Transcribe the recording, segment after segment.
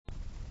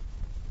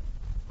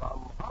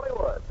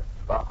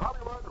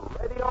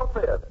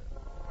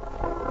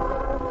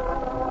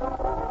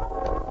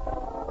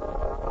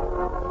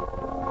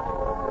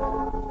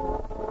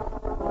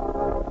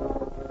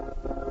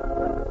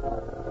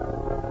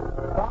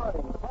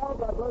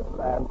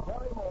and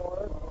Terry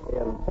Moore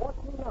in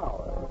 14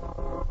 hours.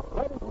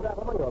 Ladies and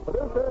gentlemen, your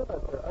producer,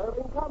 Mr.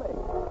 Irving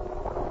Cummings.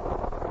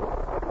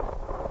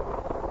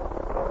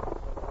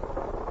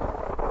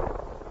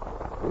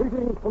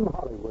 Greetings from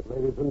Hollywood,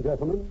 ladies and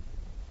gentlemen.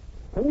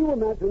 Can you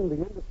imagine the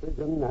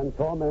indecision and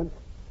torment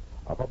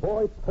of a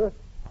boy perched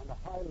on the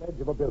high ledge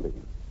of a building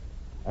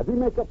as he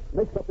makes up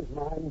his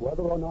mind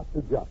whether or not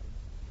to jump?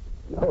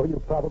 No,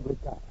 you probably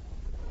can't.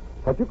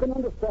 But you can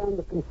understand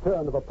the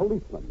concern of a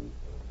policeman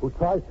who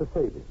tries to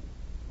save him,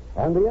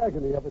 and the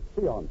agony of his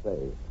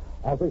fiancée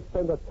as they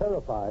spend a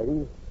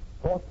terrifying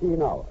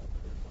 14 hours.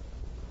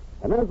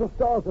 And as the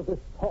stars of this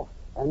taut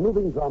and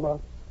moving drama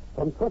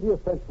from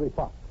 20th Century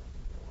Fox,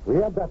 we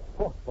have that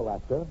forceful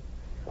actor,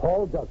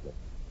 Paul Douglas,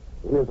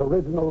 in his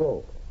original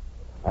role,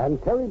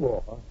 and Terry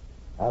Moore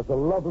as a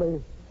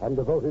lovely and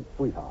devoted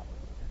sweetheart.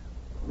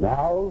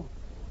 Now,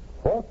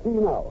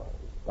 14 hours,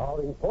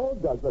 starring Paul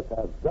Douglas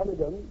as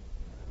Dunnigan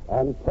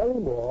and Terry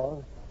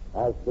Moore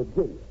as the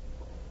genius.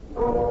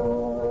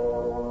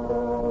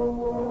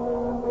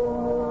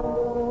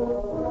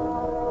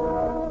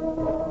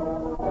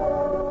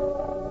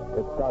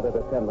 It started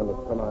at 10 minutes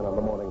to 9 on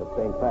the morning of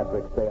St.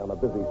 Patrick's Day on a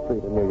busy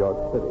street in New York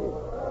City.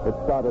 It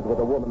started with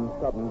a woman's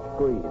sudden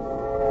scream.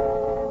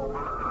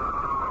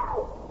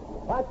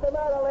 What's the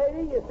matter,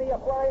 lady? You see a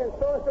flying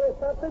saucer or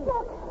something?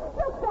 Look,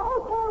 the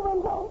hotel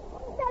window.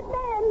 That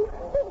man,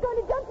 he's going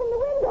to jump from the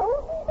window.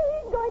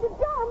 He's going to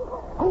jump.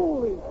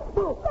 Holy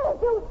smoke! Better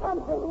do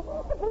something.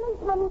 The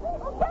policeman.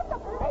 Get the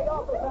policeman. Hey,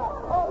 officer!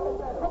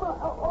 Officer, come on!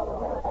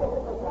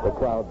 Officer. The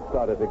crowd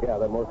started to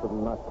gather, most of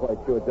them not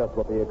quite sure just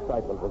what the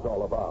excitement was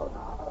all about.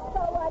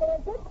 So what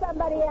is it?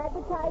 Somebody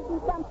advertising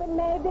something,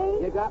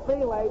 maybe? You got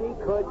me, lady.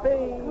 Could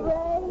be.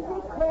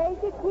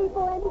 Crazy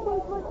people. Anything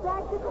to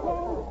attract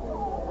attention.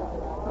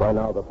 By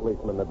now, the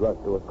policeman had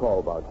rushed to his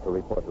call box to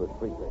report to his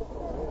precinct.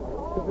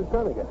 This is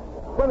Dunnigan.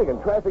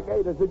 Dunnigan, traffic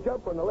 8. There's a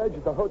jumper on the ledge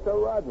at the Hotel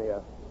Rodney.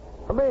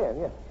 A man,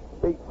 yeah.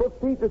 The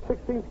 15th to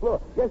 16th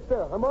floor. Yes,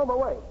 sir. I'm on my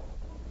way.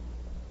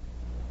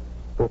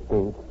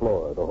 15th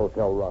floor, the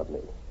Hotel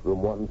Rodney.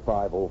 Room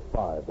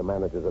 1505. The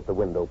manager's at the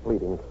window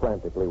pleading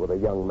frantically with a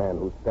young man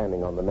who's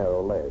standing on the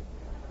narrow ledge.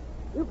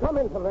 You come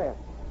in from there.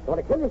 You want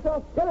to kill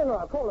yourself? Get in or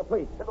I'll call the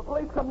police. If the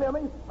police come near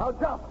me, I'll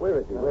jump. Where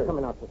is he? Where is he?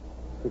 Coming out.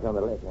 He's on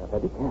the ledge now.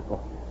 Be careful.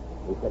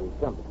 He said he's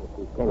jumping.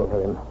 He's Can you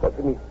hear him?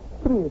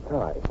 Give me a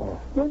tie.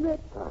 Your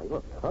necktie.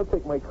 Look, I'll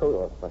take my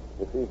coat off.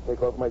 You see,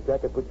 take off my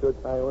jacket, put your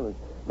tie on, and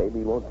maybe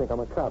he won't think I'm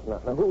a cop. Now,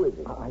 who is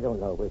he? I don't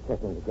know. We're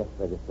checking the guest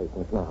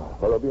registrations now.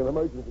 Well, there'll be an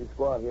emergency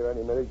squad here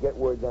any minute. Get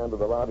word down to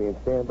the lobby and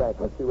stand back.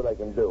 Let's see what I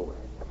can do.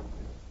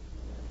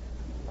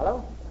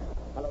 Hello?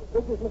 Hello.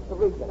 This is Mr.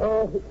 Regan.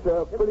 Oh, it's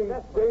a pretty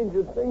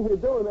dangerous thing you're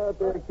doing out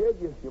there, kid.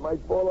 You might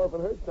fall off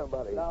and hurt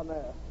somebody. Down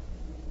there.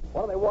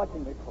 What are they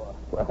watching me for?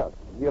 Well,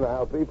 you know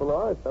how people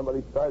are.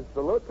 Somebody starts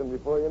to look, and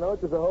before you know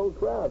it, there's a whole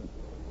crowd.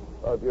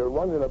 Well, if you're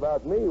wondering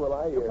about me,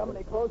 well, You come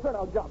any closer and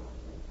I'll jump.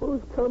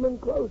 Who's coming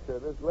closer?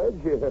 This ledge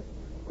here.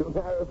 Too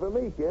narrow for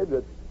me,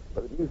 kid.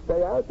 But if you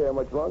stay out there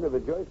much longer,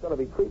 the joint's going to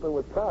be creeping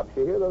with cops.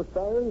 You hear those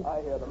sirens?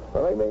 I hear them.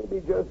 Well, they may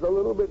be just a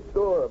little bit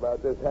sore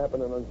about this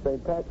happening on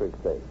St. Patrick's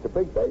Day. It's a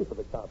big day for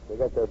the cops. They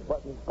got their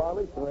buttons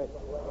polished and they...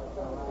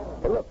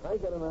 Hey, look, I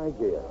got an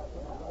idea.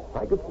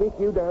 I could sneak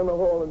you down the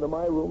hall into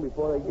my room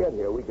before they get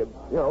here. We could,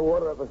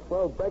 order up a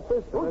swell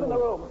breakfast. Who's in the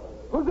room?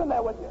 Who's in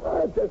there with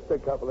you? Just a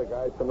couple of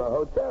guys from the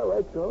hotel,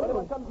 that's all. If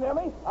anyone comes near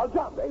me, I'll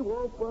jump. They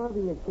won't bother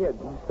you, kid.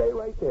 Stay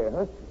right there,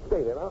 huh?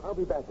 Stay there. I'll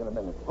be back in a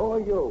minute. Who are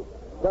you?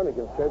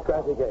 Dunnigan, sir,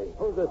 traffic 8.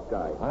 Who's this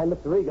guy? I'm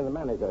Mr. Regan, the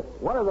manager.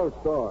 What are those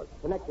doors?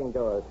 Connecting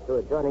doors to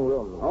adjoining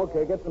rooms.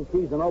 Okay, get some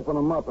keys and open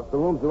them up. If the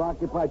rooms are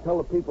occupied, tell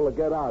the people to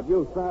get out.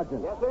 You,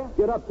 Sergeant. Yes, sir?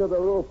 Get up to the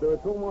roof. There are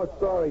 2 more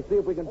stories. See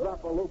if we can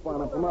drop a loop on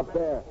them from up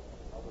there.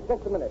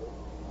 Just a minute.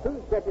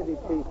 Who's Deputy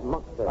Chief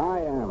Muxter?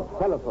 I am.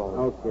 Telephone.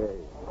 Okay.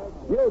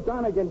 You,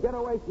 Donegan, get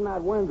away from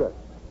that window.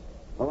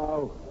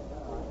 Hello?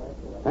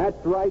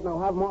 That's right. Now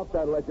have them off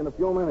that ledge in a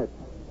few minutes.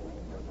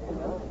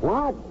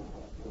 What?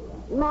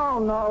 No.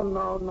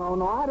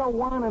 I don't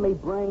want any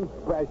brain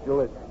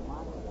specialists.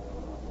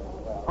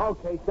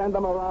 Okay, send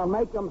them around.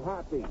 Make them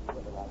happy.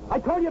 I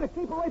told you to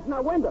keep away from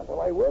that window.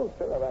 Well, I will,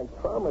 sir. I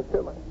promise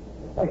him.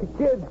 Hey,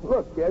 kid,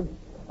 look, kid.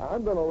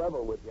 I'm going to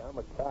level with you. I'm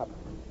a cop.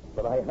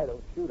 But I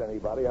don't shoot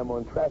anybody. I'm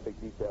on traffic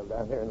detail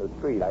down here in the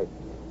street. I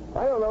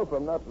don't know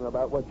from nothing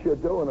about what you're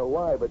doing or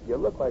why, but you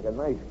look like a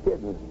nice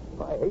kid, and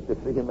I hate to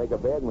see you make a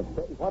bad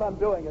mistake. What I'm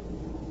doing is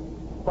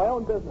my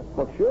own business.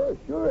 Well, sure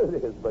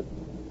it is, but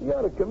you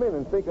ought to come in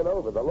and think it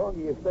over. The longer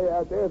you stay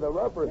out there, the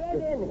rougher... Get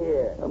in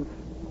here. I'm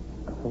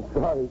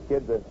sorry,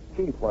 kid. The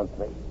chief wants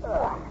me.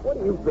 What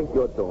do you think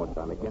you're doing,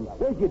 Donegan?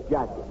 Where's your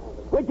jacket?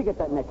 Where'd you get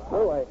that next time?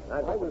 Oh,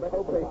 I was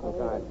Probation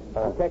card.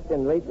 I checked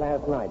in late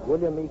last night.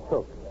 William E.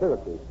 Cook,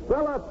 Syracuse.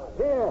 Phillips,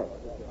 here.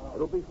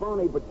 It'll be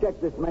phony, but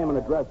check this name and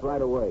address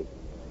right away.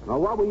 Now,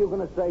 what were you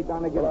going to say,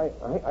 Donegan?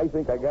 Well, I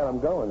think I got him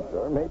going,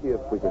 sir. Maybe if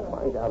we could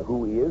find out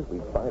who he is,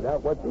 we'd find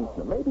out what's eating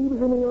him. Maybe he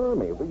was in the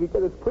Army. If we could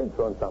get his prints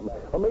on something.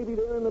 Or maybe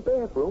they're in the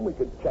bathroom. We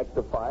could check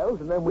the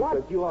files, and then we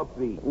could... What's your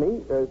beat?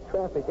 Me?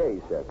 Traffic A,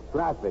 sir.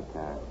 Traffic,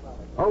 huh?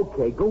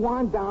 Okay, go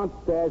on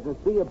downstairs and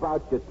see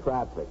about your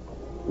traffic.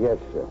 Yes,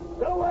 sir.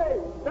 Get away!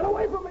 Get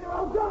away from me or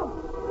I'll jump!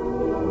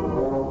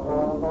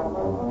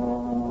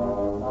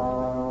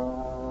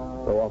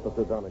 So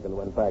Officer Donegan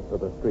went back to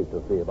the street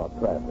to see about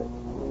traffic.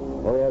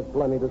 Well, he has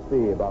plenty to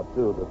see about,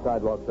 too. The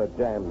sidewalks are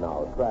jammed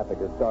now. Traffic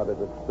has started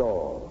to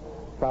stall.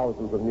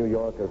 Thousands of New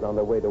Yorkers on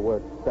their way to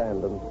work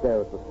stand and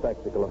stare at the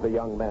spectacle of the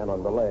young man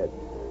on the ledge.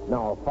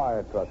 Now a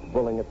fire truck's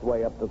pulling its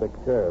way up to the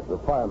curb. The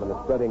fireman is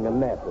spreading a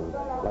net, and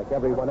like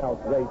everyone else,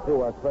 they,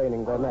 too, are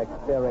craning their necks,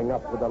 staring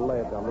up to the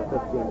ledge on the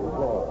 15th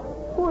floor.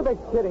 Who are they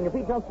kidding? If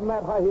he jumps from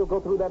that high, he'll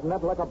go through that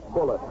net like a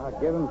bullet. I'll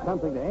give him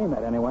something to aim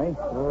at anyway.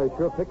 Oh, he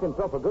sure picked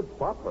himself a good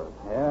spot for it.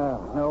 Yeah,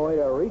 no way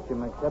to reach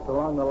him except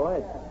along the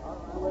ledge.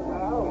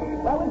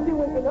 Haven't you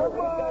with the Come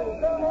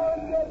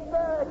on, get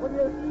back.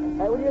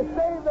 Will you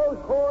save those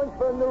horns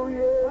for New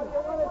Year's?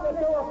 What do you want to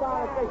do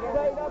about it? They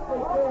stayed up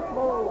and can't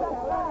move.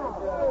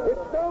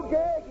 It's no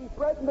gag. He's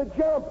threatened to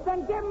jump.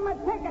 Then give him a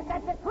ticket.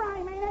 That's a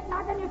crime, ain't it?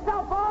 Knocking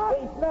yourself off?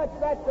 He's nuts,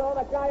 that's all.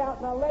 The guy out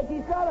on the ledge,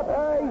 he's got a...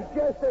 he's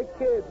just a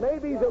kid.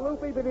 Maybe he's a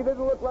loopy, but he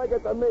didn't look like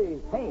it to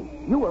me. Hey,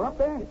 you were up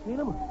there? You seen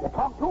him? You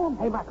talked to him?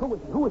 Hey, Mac, who is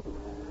he? Who is he?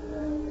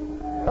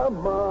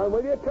 Come on,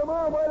 will you? Come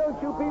on. Why don't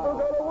you people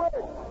go to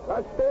work?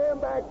 Now,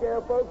 stand back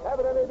there, folks.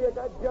 Haven't any of you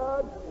got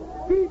jobs?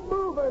 Keep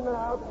moving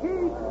now.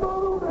 Keep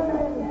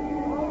moving.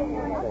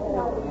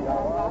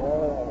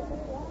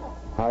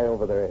 High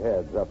over their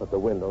heads, up at the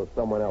window,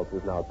 someone else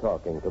is now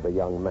talking to the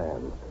young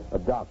man. A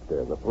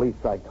doctor, the police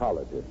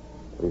psychologist.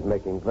 But he's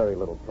making very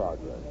little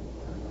progress.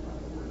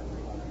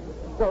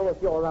 So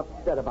if you're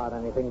upset about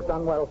anything,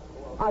 son, well,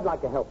 I'd like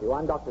to help you.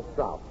 I'm Dr.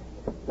 Strauss.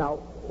 Now,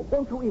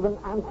 don't you even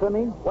answer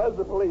me? Where's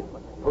the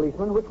policeman?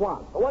 Policeman, which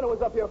one? The one who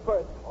was up here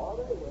first.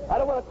 I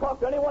don't want to talk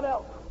to anyone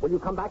else. Will you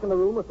come back in the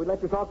room if we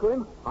let you talk to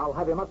him? I'll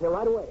have him up here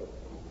right away.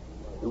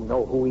 You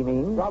know who he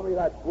means? Probably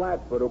that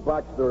Flatfoot who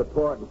botched the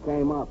report and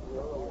came up.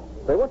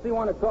 Say, what's he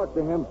want to talk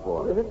to him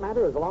for? It doesn't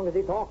matter as long as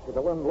he talks. If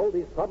he'll unload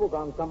these troubles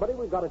on somebody,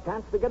 we've got a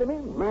chance to get him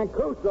in.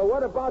 Mancuso,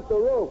 what about the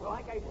roof?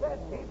 Like I said,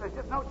 Chief, there's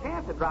just no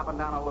chance of dropping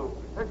down a loop.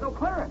 There's no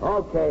clearance.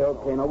 Okay.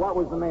 Now, what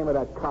was the name of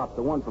that cop,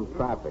 the one from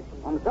traffic?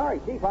 I'm sorry,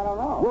 Chief, I don't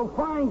know. We'll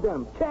find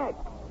him. Check.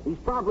 He's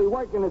probably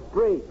working the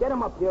street. Get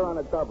him up here on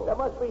a double. There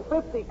must be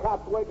 50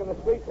 cops working the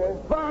street, sir.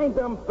 Find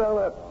him,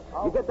 Phillips.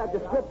 You get that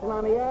description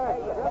on the air?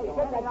 Hey,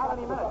 get that out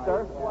any minute,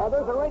 sir.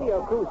 There's a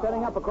radio crew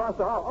setting up across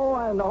the hall. Oh,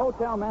 and the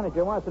hotel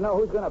manager wants to know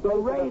who's going to The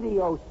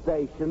radio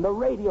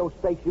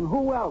station.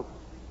 Who else?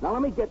 Now,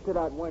 let me get to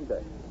that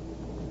window.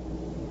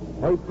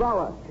 Hey,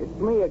 fella, it's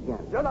me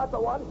again. You're not the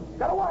one.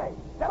 Get away.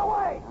 Get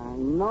away. I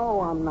know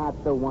I'm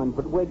not the one,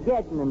 but we're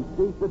getting him,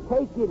 see? So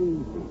take it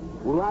easy.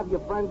 We'll have your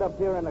friend up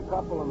here in a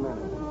couple of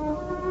minutes.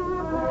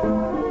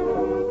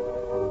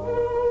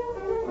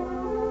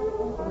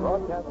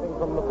 Broadcasting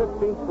from the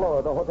 15th floor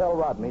of the Hotel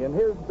Rodney, and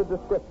here's the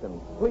description.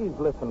 Please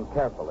listen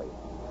carefully.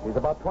 He's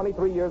about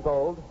 23 years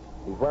old.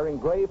 He's wearing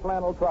gray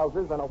flannel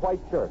trousers and a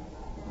white shirt,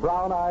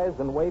 brown eyes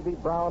and wavy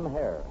brown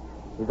hair.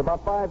 He's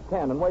about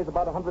 5'10" and weighs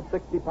about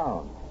 160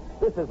 pounds.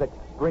 This is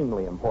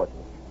extremely important.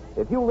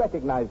 If you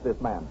recognize this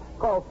man,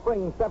 call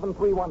Spring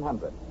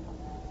 73100.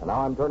 And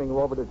now I'm turning you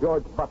over to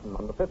George Button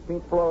on the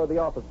 15th floor of the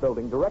office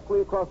building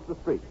directly across the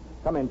street.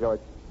 Come in,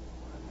 George.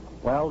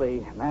 Well,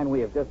 the man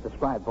we have just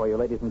described for you,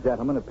 ladies and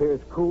gentlemen, appears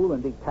cool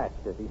and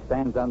detached as he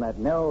stands on that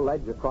narrow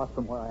ledge across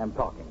from where I am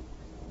talking.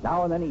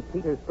 Now and then he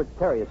teeters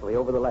precariously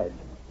over the ledge,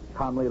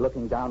 calmly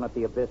looking down at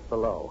the abyss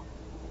below.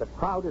 The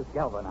crowd is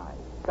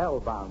galvanized,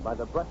 spellbound by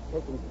the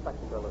breathtaking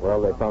spectacle of...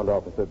 Well, they found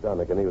Officer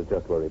Donegan. He was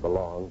just where he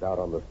belonged, out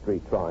on the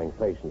street trying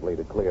patiently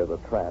to clear the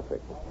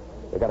traffic.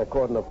 They got a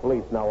cordon of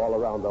police now all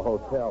around the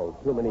hotel.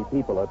 Too many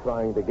people are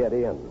trying to get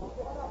in.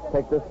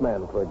 Take this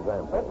man, for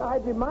example. I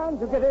demand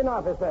to get in,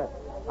 officer.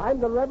 I'm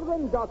the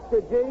Reverend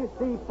Dr.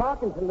 J.C.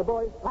 Parkinson, the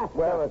boy's pastor.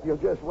 Well, if you'll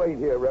just wait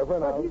here,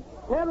 Reverend, But his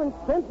parents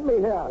sent me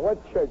here.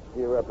 What church do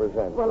you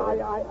represent? Well,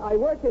 sir? I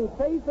work in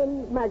faith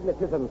and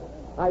magnetism.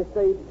 I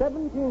saved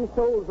 17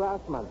 souls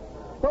last month.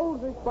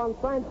 Souls respond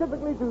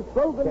scientifically to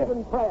slogans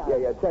and prayers.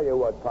 Yeah, tell you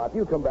what, Pop,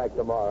 you come back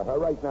tomorrow.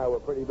 Right now, we're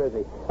pretty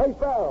busy. Hey,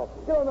 Farrell,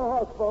 get on the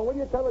house phone. Will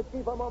you tell the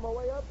chief I'm on my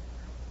way up?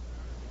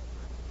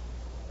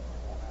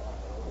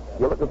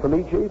 You looking for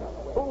me, Chief?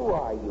 Who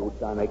are you,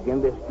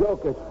 Donegan? This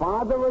joker's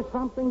father or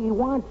something? He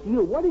wants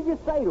you. What did you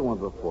say to him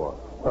before?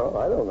 Oh,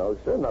 I don't know,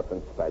 sir.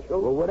 Nothing special.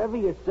 Well, whatever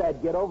you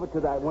said, get over to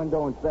that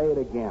window and say it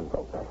again.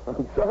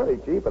 I'm sorry,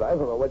 Chief, but I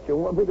don't know what you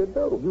want me to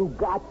do. You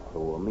got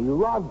to him. He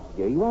loves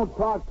you. He won't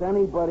talk to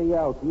anybody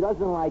else. He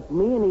doesn't like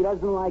me, and he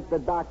doesn't like the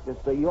doctor,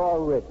 so you're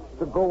rich.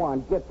 So go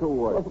on, get to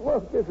work.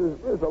 Well, this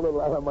is a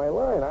little out of my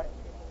line.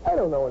 I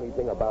don't know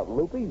anything about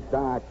loopies.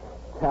 Doc,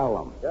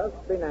 tell him.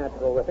 Just be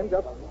natural with him.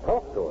 Just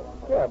talk to him.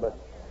 Yeah, but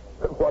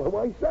what do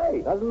I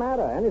say? Doesn't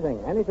matter.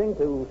 Anything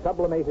to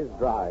sublimate his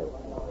drive.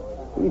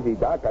 Easy,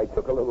 Doc. I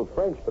took a little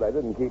French, but I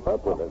didn't keep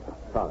up with it.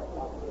 Sorry.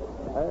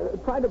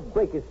 Try to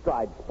break his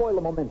stride. Spoil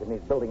the momentum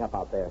he's building up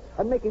out there.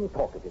 And make him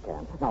talk if you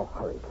can. Now,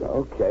 hurry, please.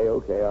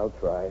 Okay, I'll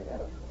try.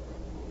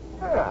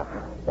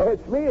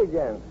 It's me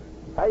again.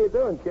 How you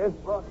doing, kid?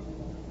 Look,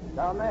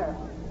 down there.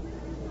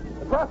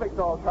 The traffic's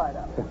all tied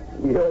up.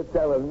 You're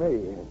telling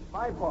me.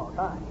 My fault,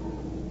 huh?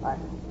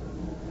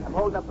 I'm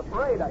holding up the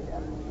parade, I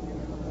guess.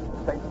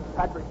 St.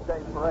 Patrick's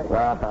Day parade.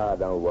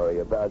 Don't worry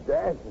about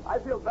that. I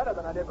feel better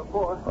than I did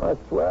before. Oh,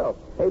 that's swell.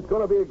 Hey, it's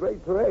going to be a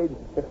great parade.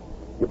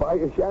 You buy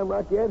your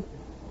shamrock yet?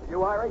 You,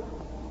 Irie?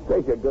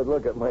 Take a good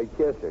look at my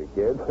kisser,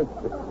 kid.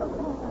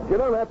 You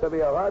don't have to be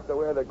a heart to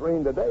wear the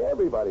green today.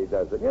 Everybody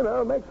does it. You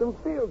know, it makes them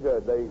feel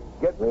good. They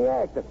get in the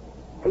act.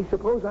 Hey,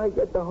 suppose I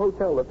get the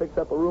hotel to fix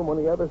up a room on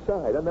the other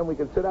side, and then we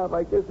can sit out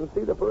like this and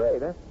see the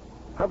parade, huh?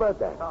 How about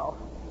that?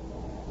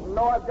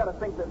 No, I've got to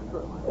think this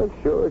through.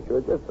 Sure.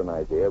 Just an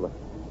idea.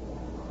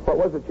 But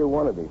what was it you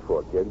wanted me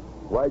for, kid?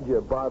 Why'd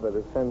you bother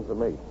to send for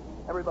me?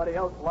 Everybody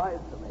else lies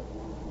to me.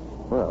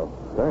 Well,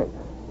 thanks.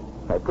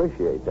 I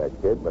appreciate that,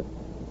 kid, but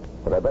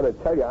I better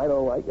tell you, I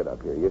don't like it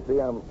up here. You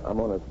see, I'm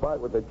on a spot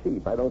with the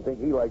chief. I don't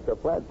think he likes a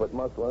flatfoot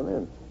muscling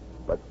in.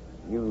 But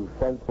you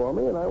sent for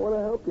me, and I want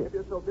to help you. If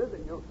you're so busy,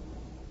 you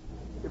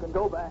can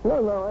go back.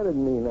 No, I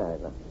didn't mean that.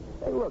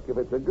 Hey, look, if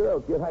it's a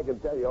girl, kid, I can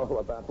tell you all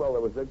about. Well,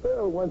 there was a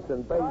girl once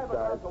in Can I have a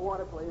Bayside. glass of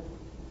water, please?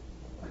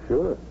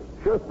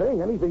 Sure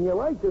thing. Anything you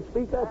like, just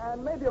speak up.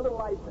 And maybe a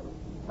little icing.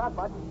 Not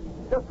much,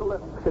 just a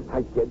little. Sit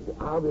tight, kid.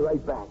 I'll be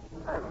right back.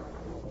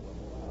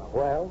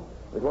 Well,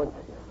 there's one.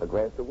 A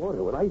glass of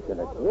water with ice in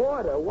it.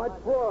 Water?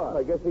 What for?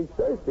 I guess he's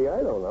thirsty.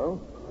 I don't know.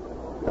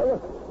 Now,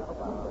 look.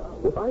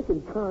 If I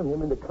can con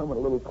him into coming a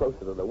little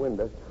closer to the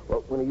window,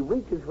 well, when he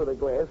reaches for the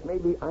glass,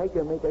 maybe I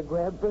can make a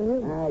grab for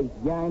him. I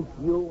yanked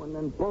you, and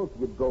then both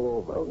you'd go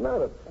over. Well,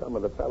 not if some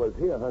of the fellas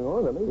here hung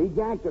on to me. He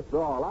yanked us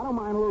all. I don't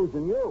mind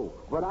losing you,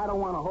 but I don't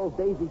want a whole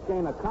daisy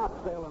chain of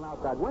cops sailing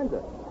out that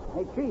window.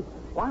 Hey, Chief,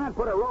 why not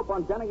put a rope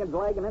on Dunnigan's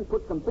leg and then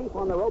put some beef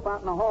on the rope out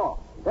in the hall?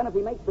 Then if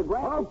he makes the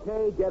grab...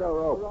 Okay, get a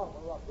rope.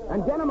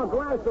 And get him a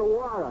glass of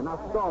water. Now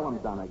stall him,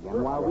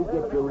 Dunnigan, while we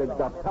get you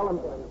rigged up. Tell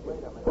him,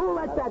 who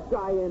let that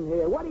guy in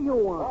here? What do you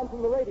want? I'm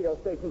from the radio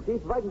station,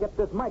 Chief. If I can get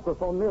this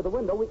microphone near the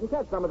window, we can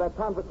catch some of that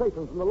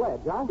conversation from the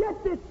ledge, huh?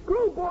 Get this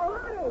screwball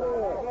out of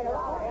here!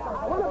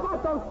 What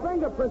about those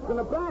fingerprints in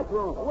the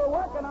bathroom? We're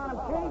working on him,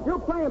 Chief.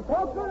 You playing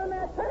poker in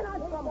there? Turn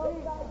on some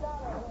beef.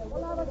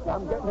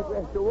 I'm getting a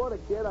glass of water,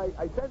 kid.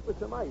 I sent for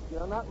some ice. You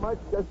know, not much,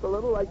 just a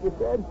little, like you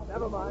said.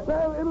 Never mind.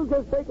 Well, it'll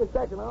just take a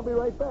second. I'll be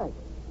right back.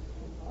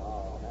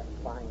 Oh, that's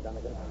fine,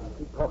 Dunnigan.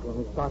 Keep talking.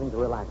 He's starting to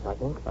relax, I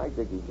think. I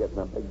think he's getting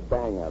a big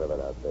bang out of it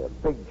out there.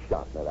 Big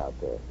shot in it out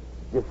there.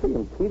 You see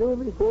him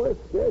teetering before us,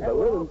 kid? Hey,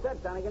 we're all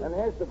set, Dunnigan. And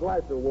here's the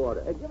glass of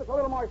water. Hey, give us a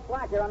little more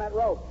slack here on that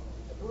rope.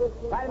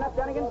 Tight enough,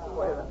 Dunnigan?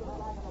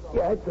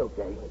 Yeah, it's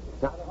okay.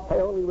 Now, hey,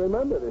 only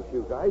remember this,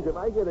 you guys. If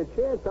I get a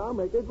chance, I'll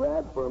make a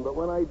grab for him. But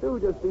when I do,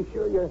 just be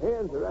sure your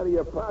hands are out of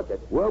your pocket.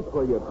 We'll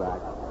pull you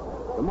back.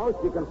 The most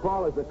you can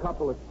fall is a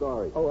couple of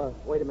stories. Oh,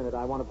 wait a minute.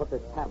 I want to put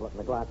this tablet in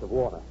a glass of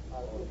water.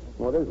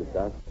 What is it,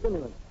 Doc?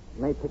 Stimulant.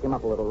 May pick him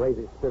up a little, raise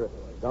his spirits.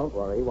 Don't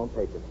worry, he won't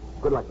take it.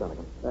 Good luck,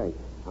 Dunnigan. Thanks.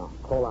 Now,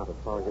 call out as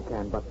far as you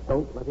can, but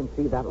don't let him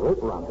see that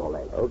rope around your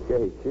leg.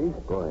 Okay, Chief.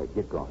 Go ahead,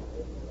 get going.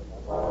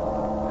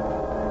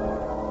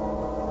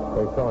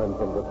 They saw him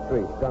from the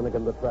street,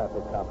 Dunnigan the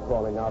traffic cop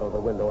crawling out of the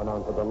window and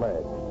onto the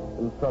ledge.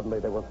 And suddenly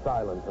they were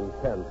silent and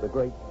tense, a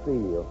great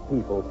sea of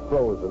people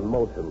frozen,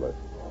 motionless.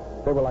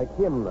 They were like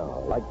him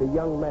now, like the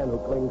young man who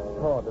clings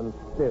taut and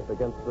stiff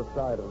against the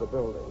side of the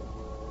building.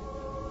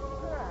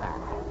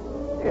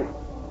 Here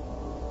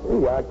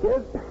you are,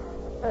 kid.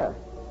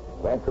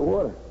 Glass of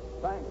water.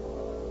 Thanks.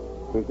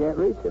 You can't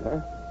reach it,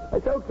 huh?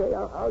 It's okay.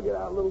 I'll get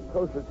out a little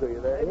closer to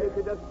you there. Maybe you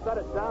could just set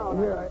it down.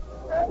 Here,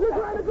 You're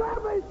trying to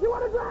grab me. You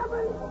want to grab me?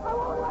 I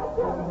won't let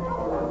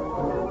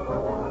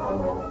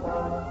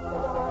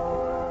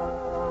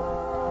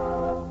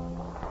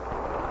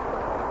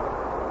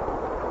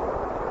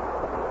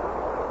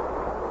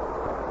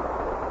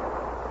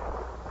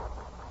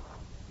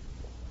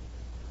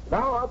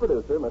Now our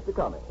producer, Mr.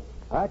 Cummings.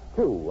 Act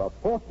 2 of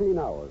 14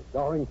 Hours,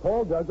 starring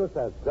Paul Douglas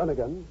as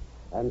Dunnigan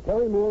and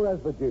Terry Moore as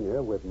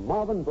Virginia, with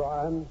Marvin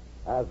Bryan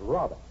as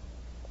Robert.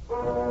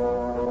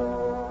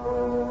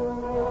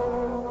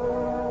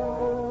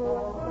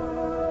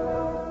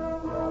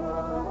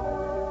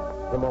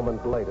 A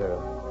moment later,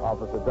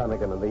 Officer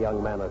Dunnigan and the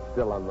young man are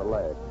still on the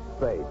ledge,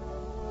 safe.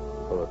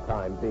 For the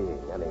time being,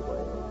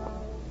 anyway.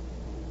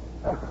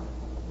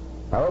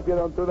 I hope you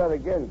don't do that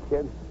again,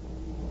 kid.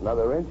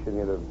 Another inch and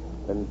you'd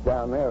have been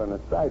down there on the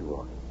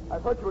sidewalk. I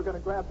thought you were going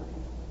to grab me.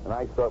 And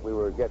I thought we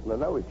were getting to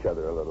know each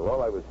other a little.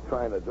 All I was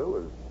trying to do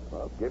was,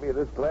 well, give you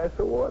this glass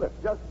of water.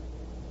 Just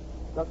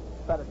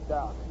set it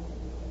down.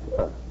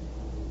 Sure.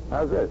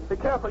 How's this? Be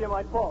careful, you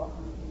might fall.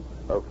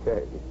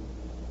 Okay.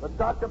 The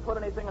doctor put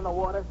anything in the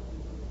water?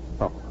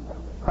 Oh,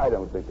 I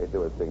don't think they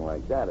do a thing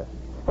like that.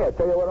 Hey, I'll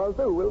tell you what I'll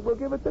do. We'll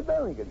give it the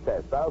Dunnigan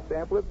test. I'll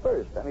sample it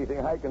first.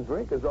 Anything I can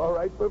drink is all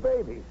right for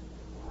babies.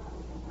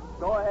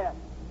 Go ahead.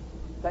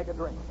 Take a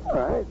drink. All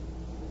right.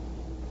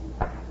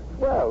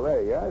 Well,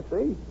 there you are,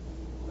 see?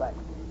 Thanks.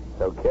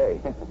 It's okay.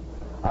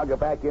 I'll go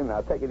back in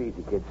now. Take it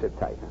easy, kid. Sit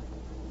tight.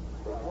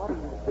 What do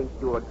you think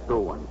you're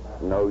doing?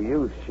 No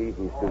use, Chief.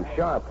 He's too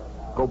sharp.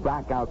 Go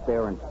back out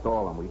there and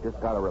stall him. We just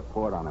got a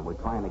report on him. We're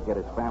trying to get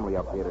his family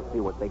up here to see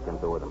what they can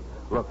do with him.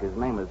 Look, his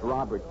name is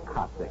Robert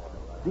Cosick.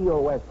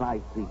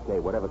 C-O-S-I-C-K,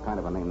 whatever kind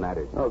of a name that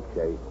is.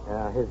 Okay.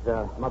 His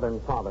mother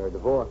and father are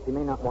divorced. He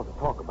may not want to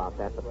talk about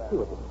that, but see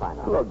what you can find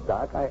out. Look,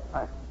 Doc, I...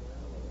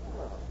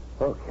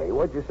 Okay,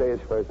 what'd you say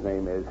his first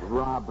name is?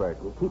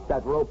 Robert. Well, keep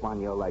that rope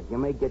on your leg. You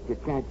may get your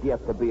chance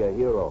yet to be a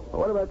hero.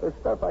 What about the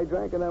stuff I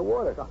drank in that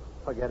water? Oh,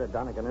 forget it,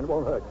 Dunnigan. It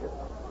won't hurt you.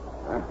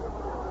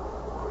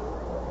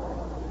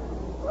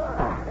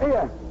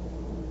 Here.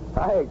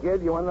 Hi,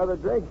 kid. You want another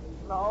drink?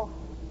 No.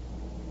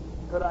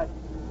 Could I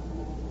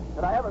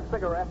have a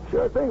cigarette?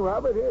 Sure thing,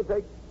 Robert. Here,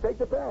 take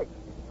the pack.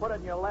 Put it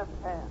in your left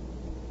hand.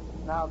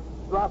 Now,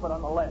 drop it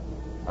on the ledge.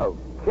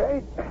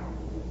 Okay.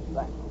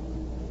 Thanks.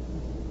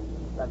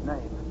 That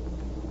name.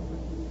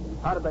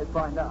 How did they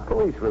find out?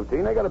 Police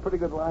routine. They got a pretty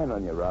good line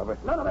on you, Robert.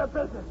 None of their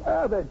business.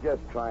 Oh, they're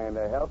just trying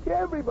to help you.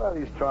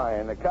 Everybody's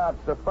trying. The cops,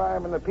 the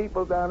firemen, the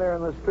people down there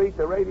in the street,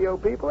 the radio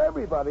people,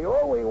 everybody.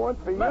 All we want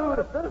for None you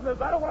of their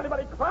business. I don't want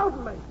anybody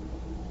clouding me.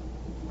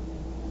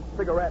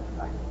 Cigarettes.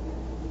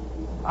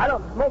 I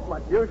don't smoke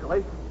much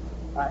usually.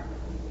 I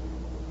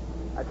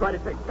try to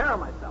take care of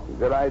myself.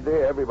 Good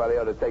idea. Everybody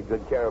ought to take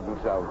good care of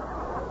themselves.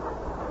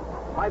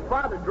 My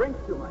father drinks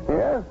too much.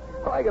 Yeah?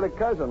 Well, I got a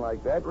cousin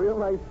like that. Real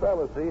nice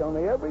fella, see?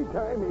 Only every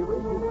time he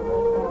reaches...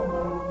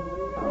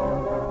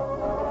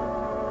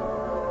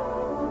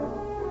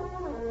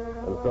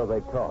 And so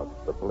they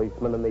talked, the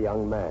policeman and the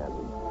young man.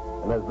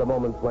 And as the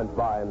moments went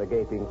by and the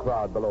gaping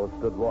crowd below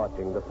stood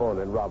watching, the phone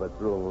in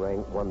Robert's room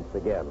rang once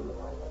again.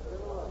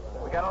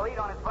 We got a lead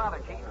on his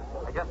father, Chief.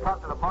 I just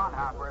talked to the bond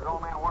house where his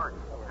old man works.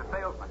 He's a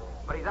salesman.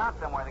 But he's out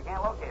somewhere. They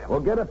can't locate him. Well,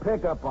 get a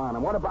pickup on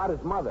him. What about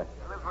his mother?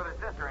 He lives with his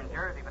sister in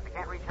Jersey, but they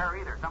can't reach her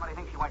either. Somebody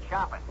thinks she went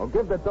shopping. Well,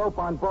 give the dope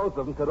on both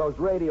of them to those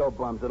radio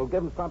bums. It'll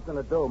give them something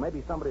to do.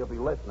 Maybe somebody will be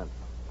listening.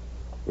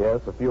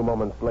 Yes, a few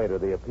moments later,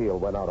 the appeal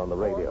went out on the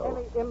radio. For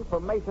any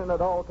information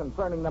at all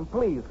concerning them,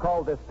 please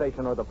call this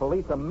station or the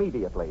police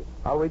immediately.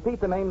 I'll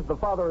repeat the names. The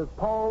father is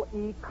Paul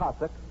E.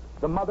 Cosick.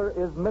 The mother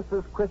is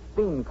Mrs.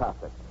 Christine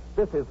Cosick.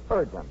 This is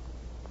urgent.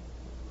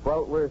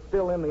 Well, we're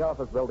still in the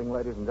office building,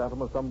 ladies and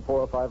gentlemen, some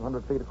 400 or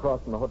 500 feet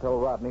across from the Hotel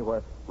Rodney,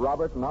 where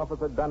Robert and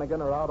Officer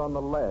Dunnigan are out on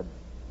the ledge.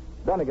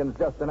 Dunnigan's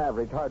just an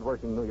average,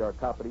 hard-working New York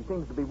cop, but he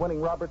seems to be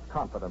winning Robert's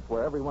confidence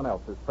where everyone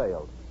else has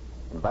failed.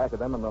 And back of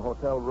them in the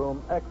hotel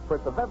room,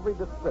 experts of every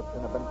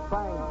description have been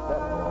trying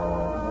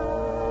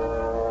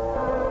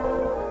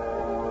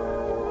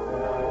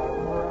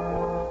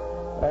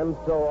And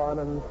so on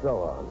and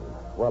so on.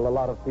 Well, a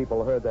lot of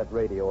people heard that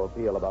radio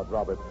appeal about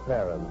Robert's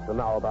parents, and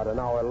now about an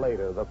hour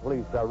later, the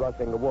police are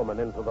rushing the woman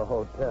into the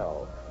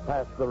hotel,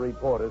 past the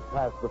reporters,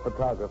 past the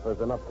photographers,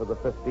 and up to the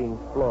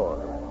 15th floor.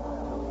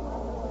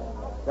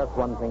 Just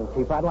one thing,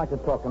 Chief. I'd like to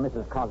talk to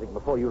Mrs. Cosick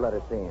before you let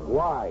her see him.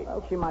 Why?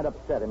 Well, she might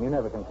upset him. You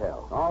never can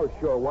tell. Oh,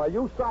 sure. Well,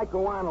 you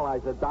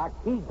psychoanalyze the Doc.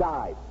 He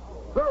died.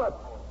 Philip,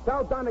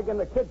 tell Dunnigan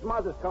the kid's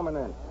mother's coming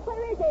in.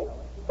 Where is he?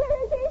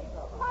 Where is he?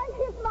 I'm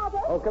his mother.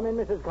 Oh, come in,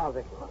 Mrs.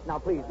 Cosick. Now,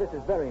 please, this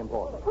is very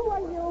important. Who are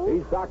you?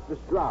 He's Dr.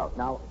 Strout.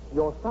 Now,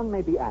 your son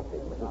may be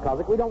active, Mrs.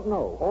 Cosick. We don't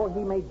know. Or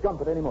he may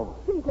jump at any moment.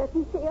 Please let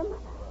me see him.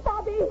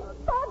 Bobby!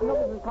 Bobby! No,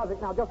 Mrs.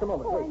 Cosick, now, just a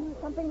moment, Oh, I please. knew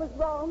something was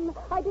wrong.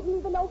 I didn't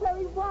even know where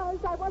he was.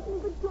 I wasn't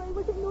even sure he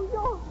was in New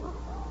York.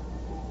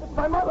 It's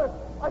my mother.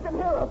 I can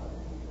hear her.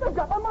 They've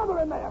got my mother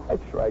in there.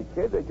 That's right,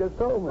 kid. They just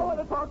told me. No one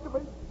to talk to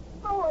me.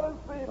 No one to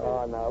see me.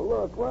 Oh, now,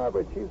 look,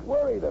 Robert, she's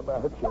worried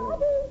about you.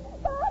 Bobby!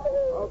 Bobby!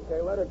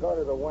 Okay, let her go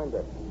to the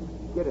window.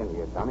 Get in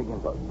here,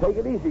 Dunnigan. Take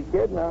it easy,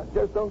 kid. Now,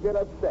 just don't get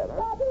upset, huh?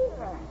 Bobby!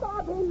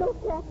 Bobby,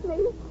 look at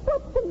me.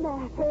 What's the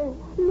matter?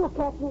 Look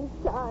at me,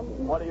 son.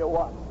 What do you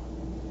want?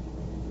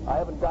 I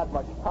haven't got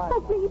much time.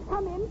 Oh, please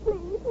come in,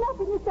 please.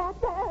 Nothing is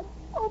that bad.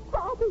 Oh,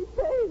 Bobby,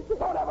 please.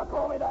 Don't ever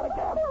call me that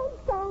again.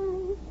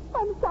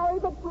 I'm sorry,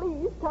 but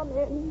please come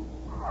in.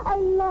 I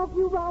love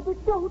you,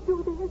 Robert. Don't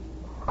do this.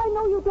 I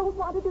know you don't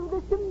want to do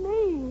this to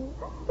me.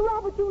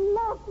 Robert, you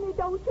love me,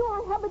 don't you?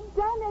 I haven't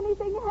done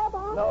anything, have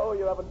I? No,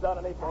 you haven't done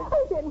anything.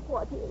 Oh, then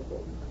what is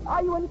it?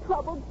 Are you in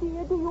trouble,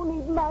 dear? Do you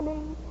need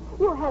money?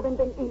 You haven't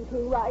been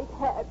eating right,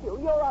 have you?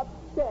 You're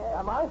upset.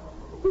 Am I?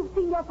 You've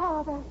seen your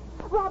father.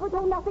 Robert,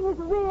 oh, nothing is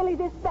really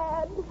this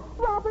bad.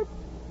 Robert,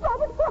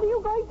 what are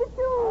you going to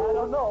do? I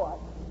don't know.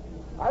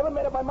 I haven't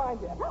made up my mind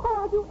yet. Oh,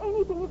 I'll do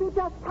anything if you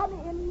just come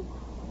in.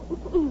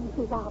 It's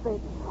easy,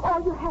 Robert.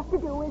 All you have to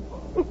do is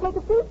take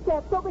a few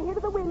steps over here to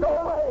the window. Go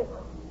away.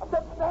 I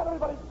said stand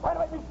everybody trying to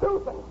make me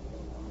do things.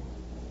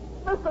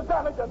 Mr.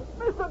 Dunnigan,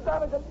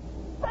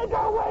 take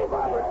her away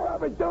from here.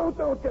 Robert,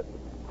 don't get...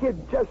 Kid,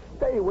 just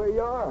stay where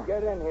you are.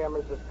 Get in here,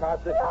 Mrs.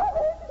 Cosick.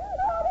 Robert,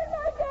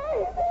 my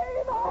baby, my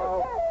baby.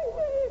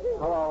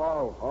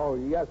 Oh,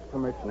 yes,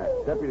 Commissioner.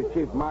 Deputy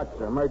Chief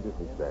Martzer,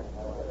 emergency, sir.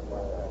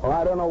 Well,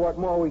 I don't know what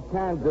more we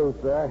can do,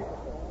 sir.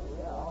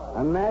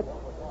 Annette?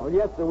 Well,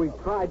 yes, sir, we've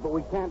tried, but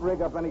we can't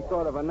rig up any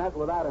sort of a net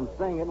without him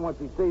seeing it. Once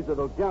he sees it,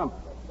 he'll jump.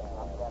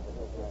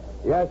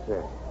 Yes,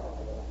 sir.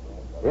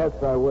 Yes,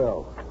 I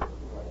will.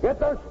 Get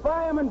those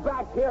firemen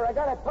back here. I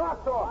gotta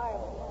talk to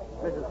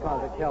him. Mrs.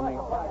 Cossack, tell me,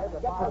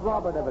 has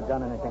Robert ever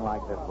done anything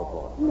like this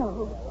before?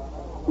 No.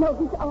 No,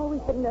 he's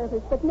always been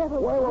nervous, but never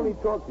Why once. won't he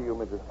talk to you,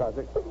 Mrs.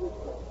 Cossack?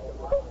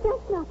 He's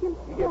just not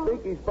himself. You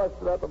think he's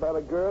busted up about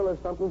a girl or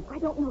something? I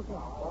don't know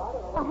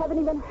that. I haven't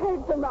even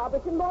heard from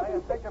Robert in more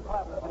than... Take your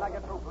partner. Can I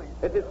get through, please?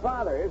 It's his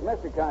father. Here's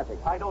Mr. Cossack.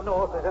 I don't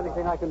know if there's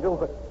anything I can do,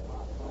 but...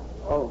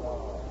 Oh.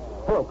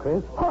 Hello,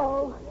 Chris.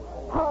 Paul,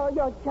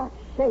 you're just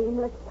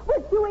shameless. We're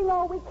doing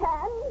all we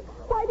can.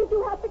 Why did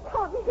you have to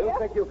come You here?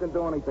 think you can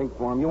do anything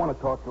for him? You want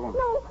to talk to him?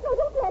 No,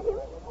 don't let him.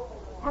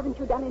 Haven't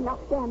you done enough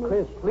damage?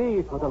 Chris,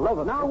 please, for the love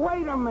of... Now,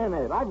 wait a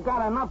minute. I've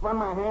got enough on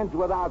my hands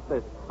without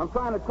this. I'm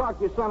trying to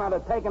talk your son out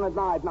of taking a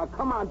dive. Now,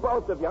 come on,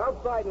 both of you.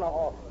 Outside in the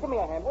hall. Give me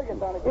a hand, will you,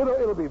 Sonny?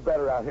 It'll be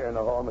better out here in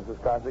the hall,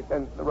 Mrs. Cossack.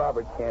 And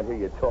Robert can't hear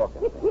you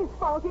talking. It's his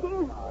fault, it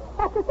is.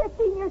 After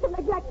 15 years of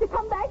neglect to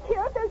come back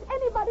here, if there's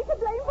anybody to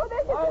blame for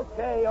this,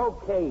 it's...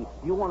 Okay.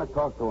 You want to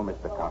talk to him,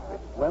 Mr.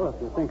 Cossack? Well,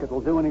 if you think it'll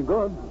do any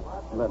good,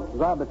 but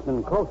Robert's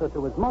been closer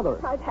to his mother.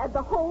 I've had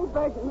the whole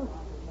burden.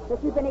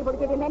 If you've been able to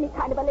give him any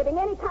kind of a living,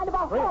 any kind of a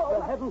home...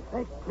 For heaven's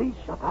sake, please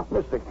shut up.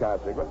 Mr.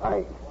 Cossack,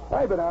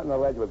 I've been out on the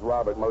ledge with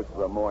Robert most of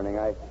the morning.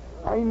 I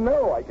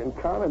know I can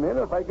con him in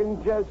if I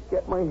can just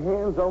get my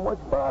hands on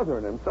what's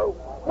bothering him. So,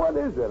 what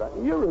is it?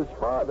 You're his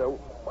father.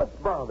 What's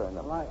bothering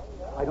him? Well,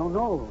 I don't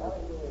know.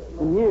 It's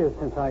been years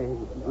since I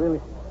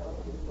really...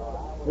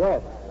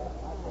 Yes.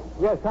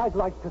 Yes, I'd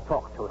like to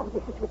talk to him. Oh,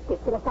 this is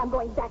ridiculous. I'm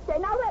going back there.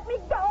 Now let me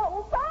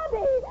go.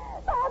 Bobby!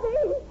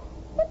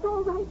 It's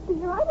all right,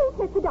 dear. I won't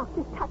let the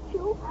doctors touch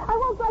you. I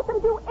won't let them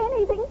do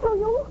anything to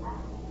you.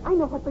 I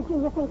know what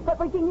Virginia thinks, but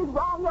Virginia's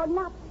wrong. You're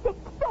not sick.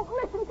 Don't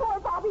listen to her,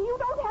 Bobby. You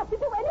don't have to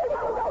do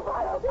anything.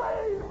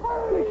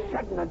 You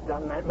shouldn't have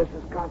done that,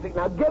 Mrs. Cossack.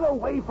 Now get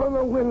away from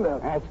the window.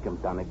 Ask him,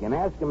 Dunnigan.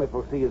 Ask him if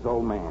he'll see his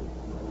old man.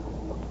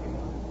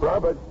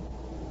 Robert,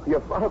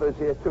 your father's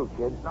here too,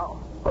 kid.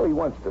 No. Oh, he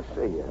wants to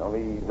see you.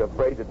 Only he's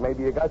afraid that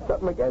maybe you got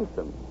something against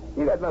him.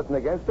 You got nothing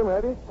against him,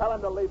 have you? Tell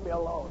him to leave me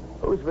alone.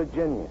 Who's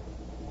Virginia?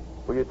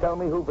 Will you tell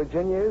me who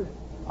Virginia is?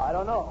 I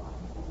don't know.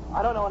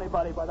 I don't know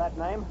anybody by that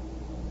name.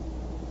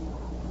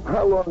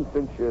 How long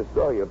since you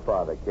saw your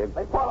father, kid?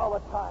 They fought all the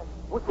time.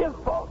 It was his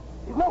fault.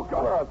 He's no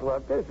good.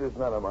 Look, this is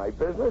none of my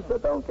business, so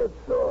don't get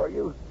sore.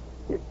 You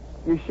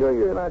sure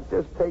you're not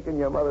just taking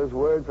your mother's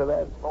word for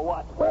that? For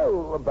what?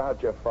 Well,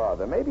 about your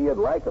father. Maybe you'd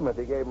like him if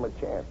you gave him a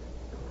chance.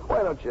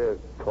 Why don't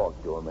you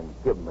talk to him and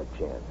give him a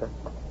chance, huh?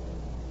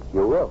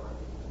 You will?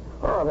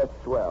 Oh, that's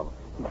swell.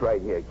 He's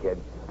right here,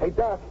 kid. Hey,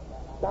 Doc,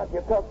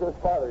 you talk to his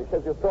father. He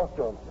says you'll talk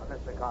to him.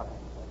 Mr. Cossack.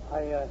 I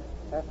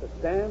have to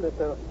stand at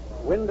the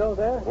window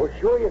there? Well,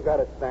 sure you got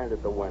to stand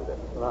at the window.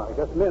 Well, I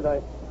just admit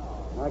I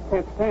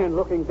can't stand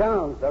looking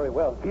down very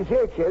well. He's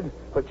here, kid,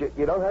 but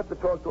you don't have to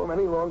talk to him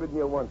any longer than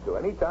you want to.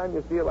 Anytime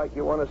you feel like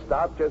you want to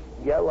stop, just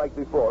yell like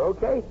before,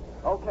 okay?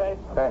 Okay.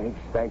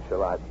 Thanks a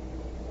lot.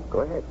 Go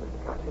ahead,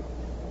 Mr. Cossack.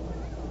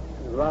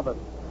 Robert,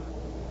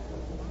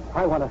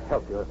 I want to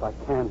help you if I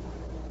can.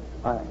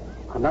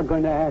 I'm not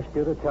going to ask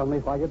you to tell me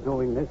why you're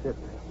doing this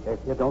if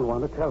you don't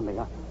want to tell me.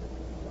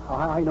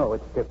 I know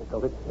it's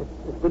difficult.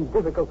 It's been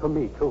difficult for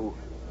me, too.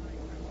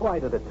 Why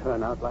did it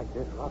turn out like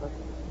this, Robert?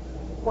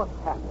 What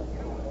happened?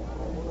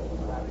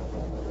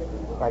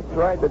 I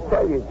tried to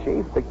tell you,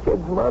 Chief, the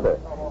kid's mother.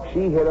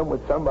 She hit him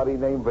with somebody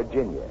named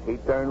Virginia. He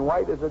turned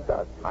white as a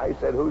duck. I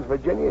said, who's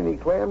Virginia? And he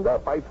clammed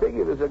up. I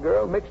figured there's a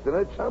girl mixed in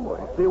it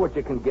somewhere. See what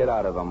you can get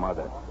out of her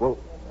mother.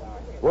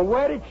 Well,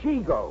 where did she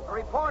go? The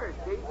reporters,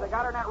 Chief. They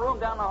got her in that room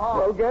down the hall.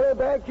 Well, get her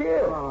back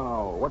here.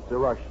 Oh, what's the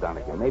rush,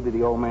 Dunnigan? Maybe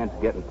the old man's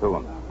getting to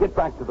him. Get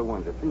back to the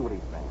window. See what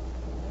he's saying.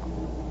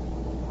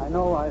 I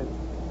know I've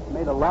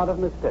made a lot of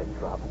mistakes,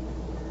 Robert.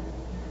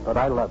 But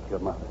I love your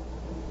mother.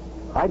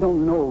 I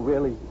don't know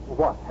really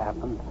what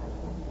happened.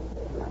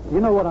 You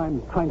know what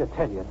I'm trying to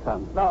tell you,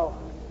 son? No.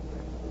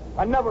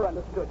 I never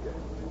understood you.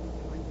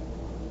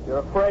 You're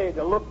afraid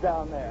to look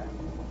down there.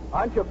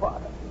 Aren't you,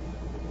 Father?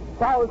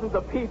 Thousands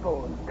of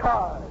people and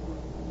cars.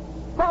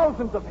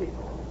 Thousands of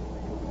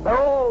people. They're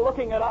all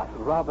looking at us.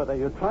 Robert, are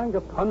you trying to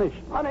punish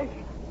me? Punish?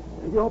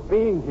 Your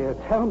being here,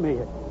 tell me.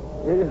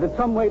 Is it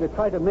some way to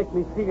try to make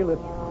me feel that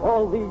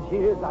all these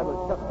years I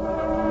was just...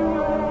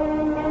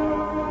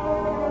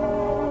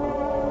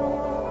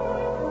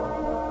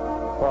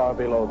 Far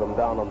below them,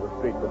 down on the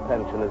street, the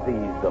tension has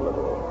eased a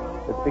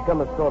little. It's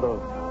become a sort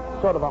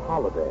of a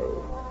holiday.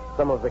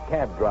 Some of the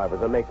cab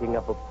drivers are making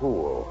up a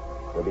pool.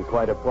 There'll be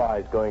quite a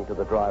prize going to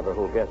the driver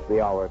who'll guess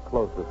the hour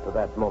closest to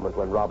that moment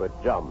when Robert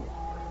jumps.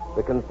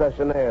 The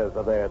concessionaires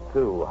are there,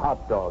 too.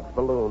 Hot dogs,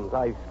 balloons,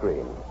 ice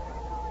cream.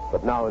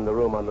 But now in the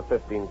room on the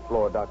 15th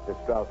floor, Dr.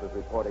 Strauss is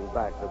reporting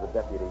back to the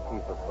Deputy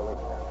Chief of Police.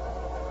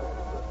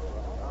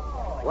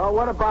 Well,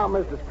 what about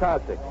Mrs.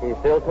 Cossack? He's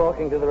still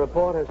talking to the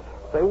reporters.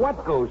 Say,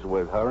 what goes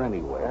with her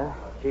anyway? Yeah,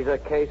 she's a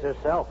case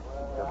herself,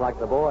 just like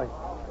the boy.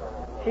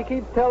 She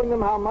keeps telling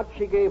them how much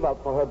she gave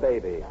up for her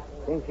baby.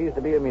 Seems she used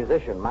to be a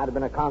musician. Might have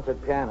been a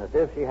concert pianist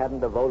if she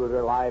hadn't devoted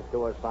her life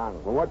to her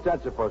son. Well, what's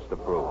that supposed to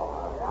prove?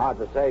 Hard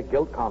to say.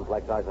 Guilt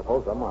complex, I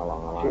suppose, somewhere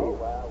along the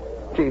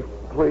line. Chief,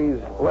 please,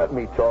 let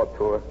me talk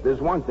to her.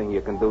 There's one thing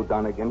you can do,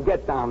 Dunnigan.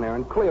 Get down there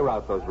and clear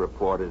out those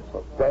reporters.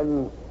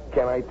 Then,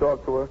 can I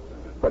talk to her?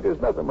 But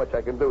there's nothing much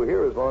I can do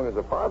here as long as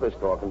the father's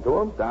talking to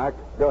him. Doc?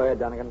 Go ahead,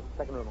 Dunnigan.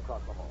 Second room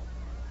across the hall.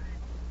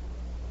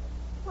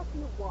 What do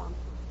you want?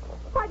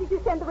 Why did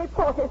you send the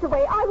reporters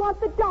away? I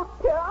want the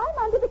doctor. I'm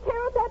under the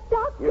care of that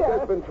doctor. You've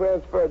just been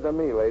transferred to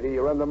me, lady.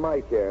 You're under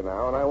my care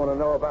now, and I want to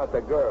know about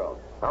the girl.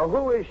 Now,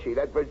 who is she,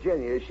 that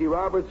Virginia? Is she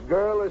Robert's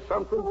girl or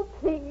something? Oh,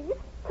 please.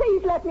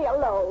 Please let me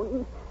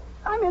alone.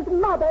 I'm his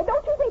mother.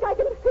 Don't you think I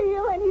can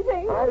feel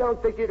anything? I don't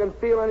think you can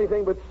feel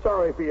anything but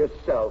sorry for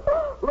yourself.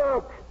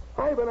 Look,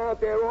 I've been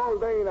out there all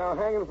day now,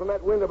 hanging from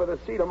that window by the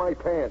seat of my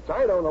pants.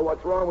 I don't know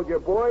what's wrong with your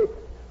boy.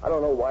 I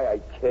don't know why I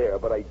care,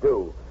 but I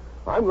do.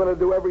 I'm going to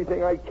do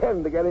everything I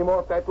can to get him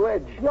off that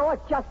ledge. You're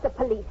just a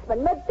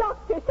policeman. The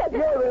doctor said that...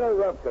 You're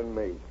interrupting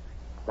me.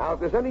 Now,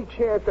 if there's any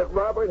chance that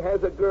Robert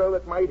has a girl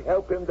that might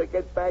help him to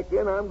get back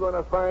in, I'm going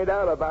to find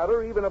out about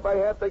her, even if I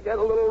have to get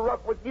a little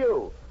rough with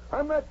you.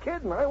 I'm not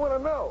kidding. I want to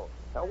know.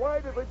 Now, why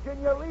did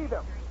Virginia leave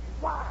him?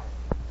 Why?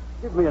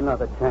 Give me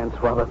another chance,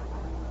 Robert.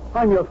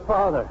 I'm your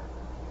father.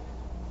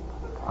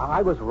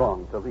 I was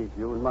wrong to leave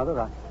you and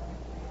Mother.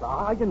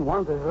 I didn't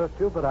want to hurt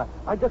you, but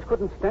I just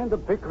couldn't stand the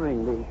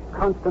bickering, the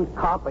constant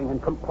coughing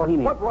and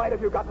complaining. What right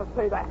have you got to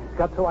say that?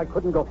 Got so I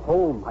couldn't go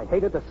home. I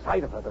hated the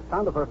sight of her, the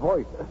sound of her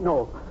voice.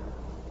 No,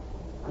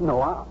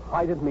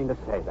 I didn't mean to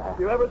say that. If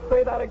you ever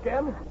say that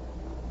again,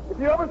 if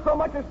you ever so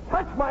much as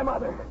touch my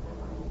mother,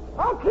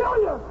 I'll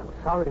kill you. I'm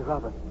sorry,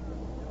 Robert.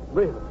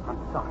 Really,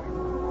 I'm sorry.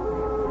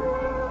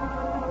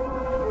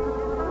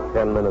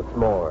 10 minutes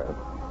more.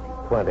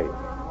 20.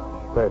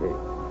 30.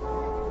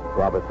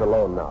 Robert's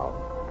alone now.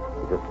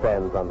 He just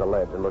stands on the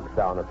ledge and looks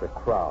down at the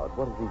crowd.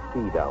 What does he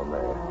see down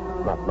there?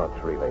 Not much,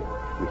 really.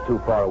 He's too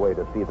far away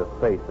to see the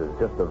faces,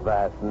 just a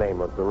vast,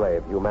 nameless array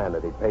of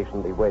humanity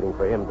patiently waiting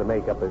for him to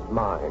make up his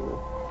mind.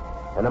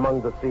 And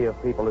among the sea of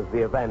people is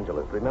the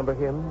evangelist. Remember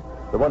him?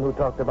 The one who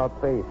talked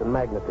about faith and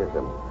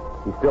magnetism.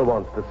 He still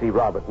wants to see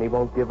Robert, and he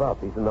won't give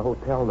up. He's in the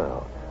hotel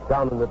now,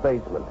 down in the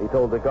basement. He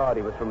told the guard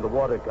he was from the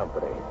water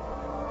company.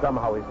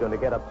 Somehow he's going to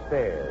get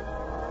upstairs.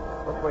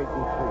 Let's wait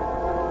and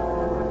see.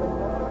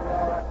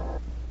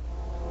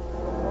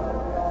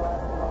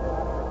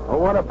 Well,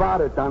 what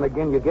about it,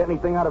 Dunnigan? You get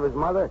anything out of his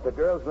mother? The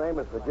girl's name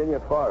is Virginia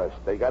Forrest.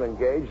 They got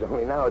engaged,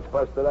 only now it's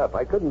busted up.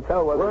 I couldn't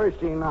tell whether... Where is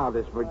she now,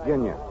 this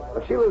Virginia?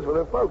 Well, she lives with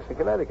her folks in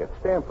Connecticut,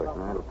 Stamford.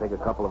 It'll take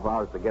a couple of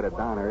hours to get her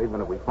down there,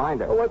 even if we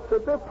find her. Well, what's the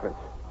difference?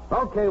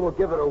 Okay, we'll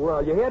give it a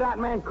whirl. You hear that,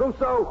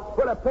 Mancuso?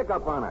 Put a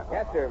pickup on her.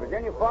 Yes, sir.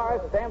 Virginia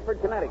Forrest,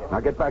 Stamford, Connecticut. Now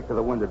get back to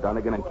the window,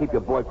 Dunnigan, and keep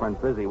your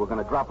boyfriend busy. We're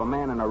going to drop a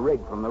man in a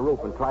rig from the roof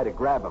and try to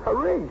grab him. A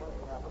rig?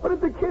 But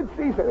if the kid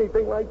sees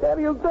anything like that,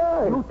 he'll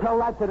die. You tell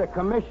that to the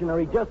commissioner.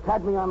 He just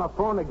had me on the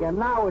phone again.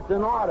 Now it's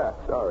in order.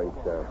 Sorry,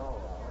 sir.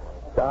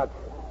 Doc,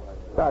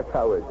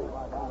 how is he?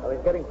 Well,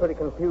 he's getting pretty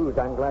confused.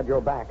 I'm glad you're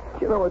back.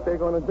 You know what they're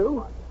going to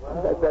do?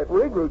 That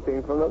rig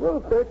routine from the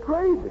roof, they're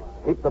crazy.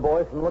 Keep the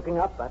boy from looking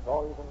up. That's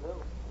all you can do.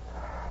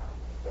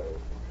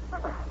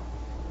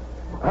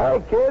 Hi,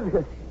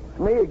 kid. It's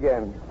me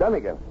again,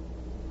 Dunnigan.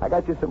 I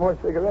got you some more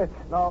cigarettes.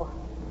 No,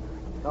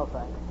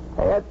 thanks.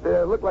 Hey,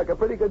 that looked like a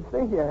pretty good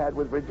thing you had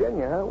with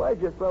Virginia, huh?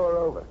 Why'd you throw her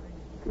over?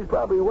 She's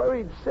probably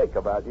worried sick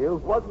about you.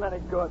 Wasn't any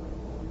good.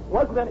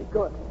 Wasn't any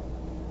good.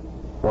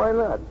 Why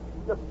not?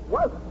 Just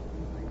wasn't.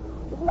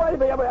 Why did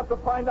they ever have to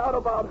find out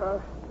about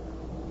her?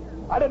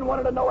 I didn't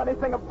want her to know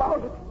anything about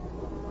it.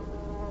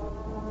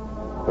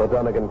 So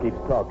Dunnigan keeps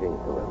talking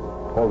to him,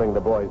 holding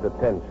the boy's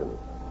attention.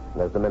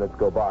 And as the minutes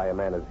go by, a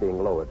man is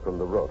being lowered from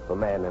the roof, a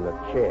man in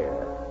a chair,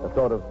 a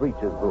sort of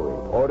breeches buoy.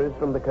 Orders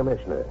from the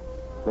commissioner.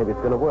 Maybe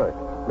it's going to work.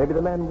 Maybe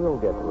the man will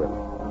get to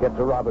him. Get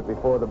to Robert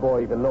before the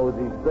boy even knows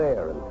he's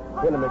there and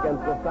pin him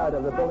against the side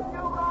of the building.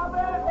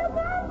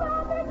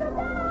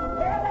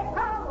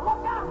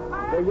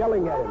 They're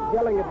yelling at him,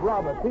 yelling at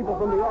Robert. People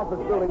from the office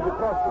buildings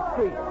across the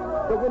street.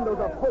 The windows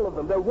are full of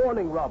them. They're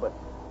warning Robert.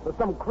 For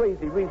some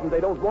crazy reason,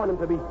 they don't want him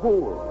to be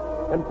fooled.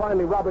 And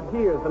finally, Robert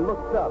hears and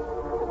looks up.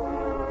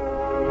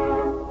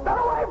 Get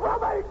away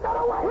from me! Get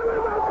away! Put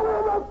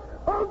him up!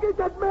 I'll get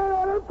that man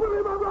out and put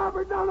him on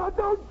Robert! No,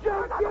 don't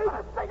jump! You're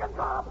not going to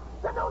cop!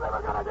 You knew they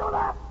were going to do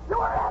that! You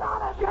were in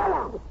on it! Shut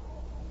up!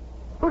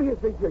 Who do you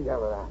think you're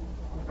yelling at?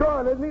 He's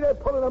gone, isn't he? They're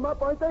pulling him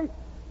up, aren't they?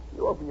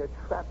 You open your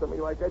trap to me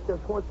like that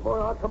just once more,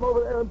 and I'll come over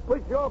there and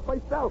push you off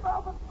myself.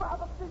 Robert,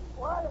 be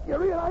quiet. You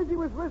realize he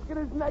was risking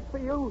his neck for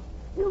you?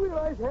 You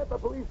realize half the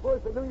police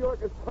force in New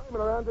York is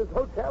climbing around this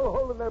hotel,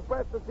 holding their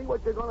breath to see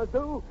what you're going to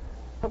do?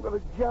 I'm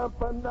going to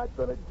jump. I'm not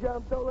going to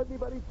jump. Don't let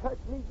anybody touch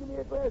me. Give me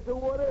a glass of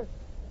water.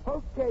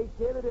 Okay,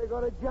 kid, if you're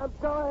going to jump,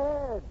 go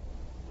ahead.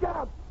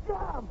 Jump!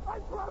 I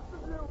trusted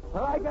you.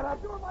 Well, I got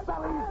a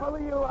belly full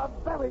of you. A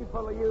belly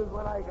full of you is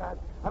what I got.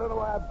 I don't know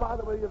why I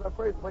bothered with you in the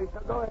first place, so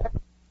go ahead.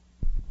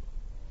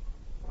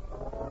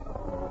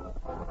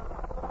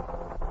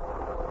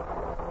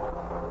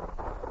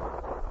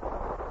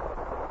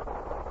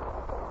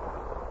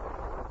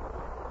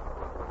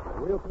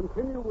 We'll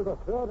continue with the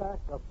third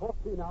act of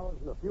 14 Hours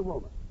in a few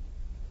moments.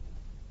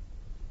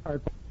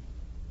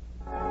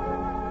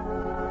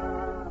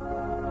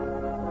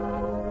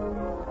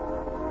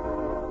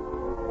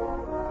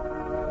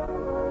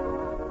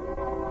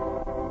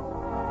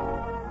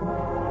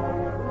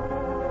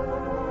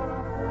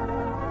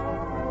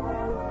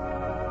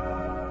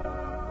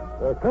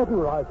 The curtain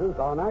rises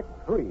on Act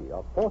 3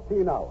 of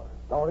 14 Hours,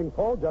 starring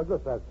Paul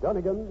Douglas as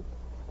Dunnigan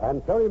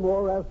and Terry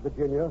Moore as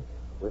Virginia,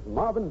 with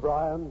Marvin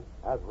Bryan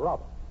as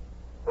Robert.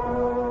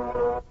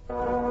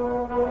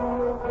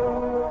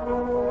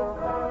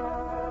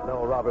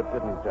 No, Robert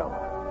didn't jump.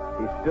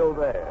 He's still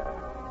there.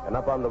 And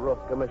up on the roof,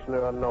 commissioner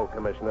or no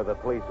commissioner, the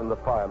police and the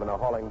firemen are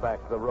hauling back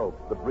the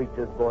ropes, the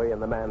breeches buoy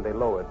and the man they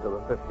lowered to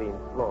the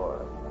 15th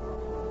floor.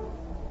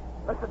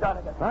 Mr.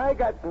 Donegan. I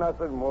got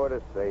nothing more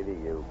to say to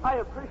you. I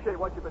appreciate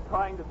what you've been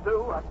trying to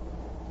do.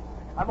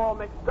 I'm all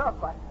mixed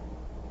up.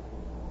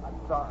 I'm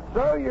sorry.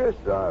 So you're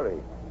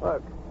sorry.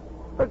 Look,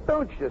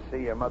 don't you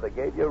see your mother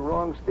gave you a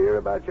wrong steer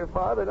about your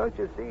father? Don't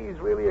you see he's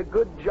really a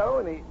good Joe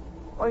and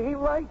he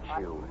likes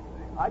you?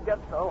 I guess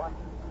so.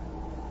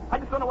 I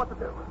just don't know what to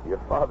do.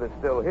 Your father's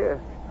still here.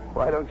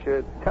 Why don't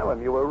you tell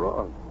him you were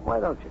wrong? Why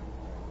don't you?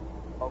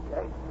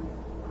 Okay.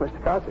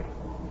 Mr. Cossack.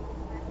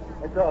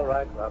 It's all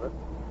right, Robert.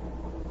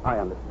 I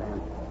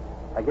understand.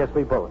 I guess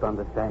we both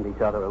understand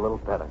each other a little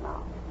better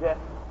now. Yes.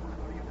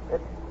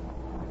 It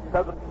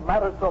doesn't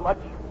matter so much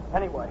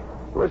anyway.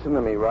 Listen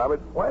to me, Robert.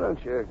 Why don't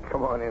you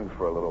come on in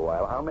for a little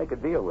while? I'll make a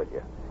deal with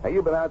you. Now,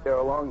 you've been out there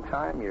a long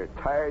time. You're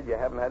tired. You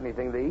haven't had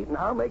anything to eat, and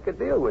I'll make a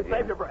deal with you.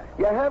 Save your breath.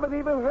 You haven't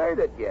even heard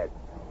it yet.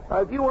 Now,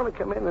 if you want to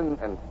come in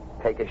and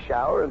take a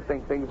shower and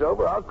think things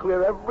over, I'll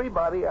clear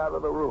everybody out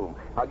of the room.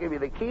 I'll give you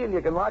the key, and you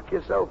can lock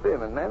yourself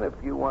in. And then if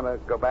you want to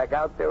go back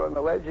out there on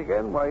the ledge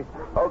again, why,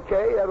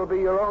 okay, that'll be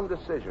your own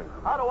decision.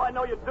 How do I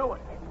know you're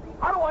doing it?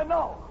 How do I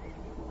know?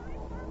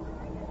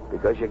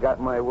 Because you got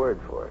my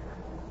word for it.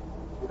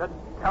 You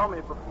didn't tell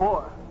me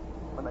before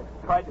when they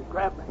tried to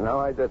grab me. No,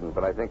 I didn't,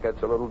 but I think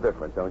that's a little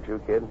different, don't you,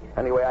 kid?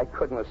 Anyway, I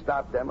couldn't have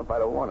stopped them if I'd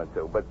have wanted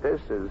to, but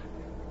this is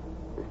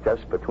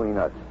just between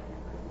us.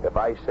 If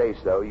I say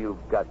so,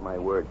 you've got my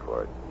word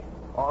for it.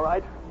 All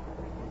right.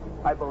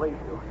 I believe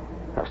you.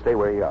 Now, stay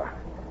where you are.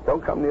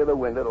 Don't come near the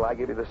window till I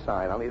give you the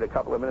sign. I'll need a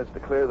couple of minutes to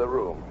clear the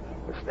room.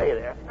 Stay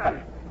there.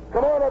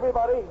 Come on,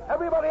 everybody.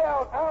 Everybody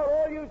out. Out.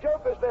 All you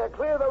jokers there.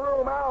 Clear the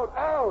room. Out.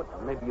 Out.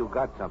 Maybe you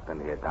got something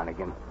here,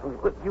 Donegan.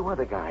 Look, you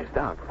other guys,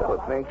 Doc.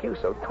 Oh, thank you.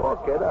 So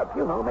talk it up.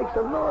 You know, make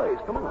some noise.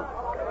 Come on.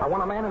 I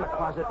want a man in the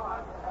closet,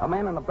 a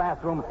man in the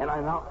bathroom, and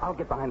I'll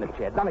get behind the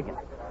chair. Donegan,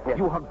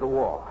 you hug the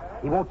wall.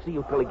 He won't see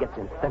you till he gets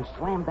in. Then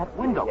slam that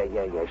window.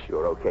 Yeah,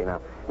 sure. Okay,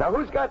 now,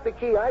 who's got the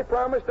key? I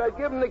promised I'd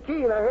give him the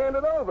key, and I hand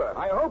it over.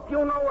 I hope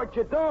you know what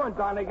you're doing,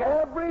 Donegan.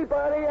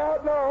 Everybody out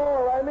in the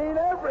hall. I mean,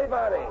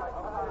 everybody.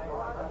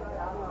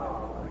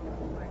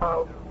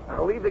 I'll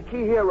leave the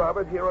key here,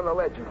 Robert, here on the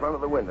ledge in front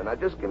of the window. Now,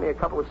 just give me a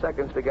couple of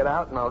seconds to get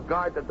out, and I'll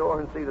guard the door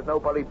and see that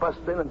nobody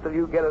busts in until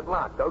you get it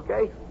locked,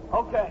 okay?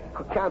 Okay.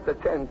 Count to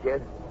 10,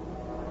 kid.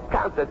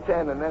 Count to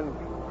 10, and then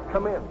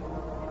come in.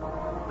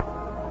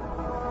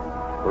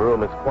 The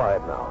room is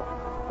quiet now.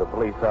 The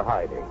police are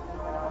hiding.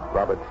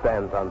 Robert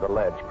stands on the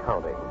ledge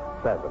counting.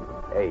 7,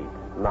 8,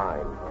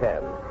 9,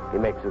 10. He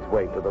makes his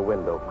way to the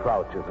window,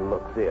 crouches and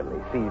looks in.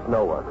 He sees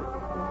no one.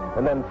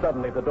 And then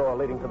suddenly the door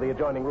leading to the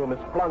adjoining room is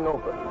flung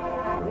open.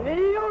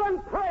 Kneel and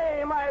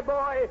pray, my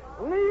boy.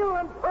 Kneel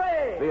and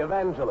pray. The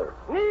evangelist.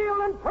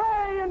 Kneel and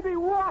pray and be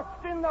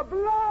washed in the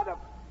blood of...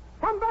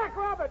 Come back,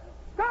 Robert.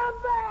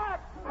 Come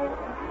back!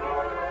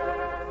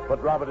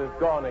 But Robert is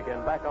gone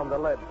again, back on the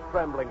ledge,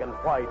 trembling and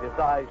white, his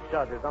eyes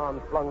shut, his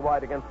arms flung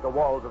wide against the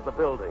walls of the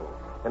building.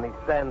 And he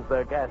stands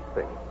there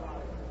gasping.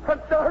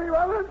 I'm sorry,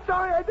 Robert. I'm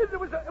sorry. I didn't. It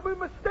was a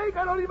mistake.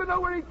 I don't even know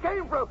where he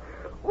came from.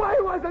 Why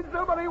wasn't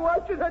somebody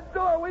watching that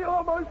door? We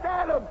almost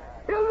had him.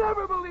 He'll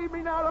never believe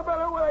me now, no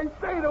matter what I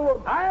say to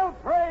him. I'll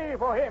pray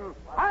for him.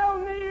 I'll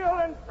kneel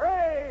and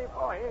pray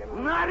for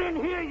him. Not in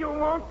here, you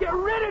won't. Get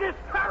rid of this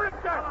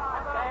character.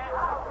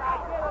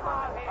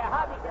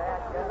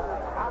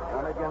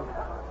 Donegan?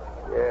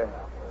 Yeah.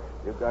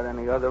 You got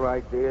any other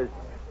ideas?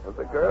 With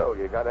the girl.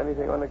 You got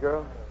anything on the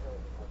girl?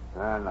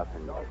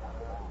 Nothing yet.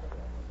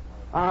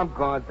 I'm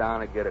going down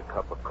to get a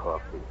cup of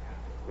coffee.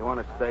 You want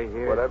to stay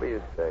here? Whatever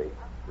you say.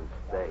 Then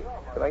stay.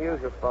 Can I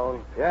use your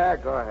phone? Yeah,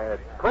 go ahead.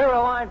 Clear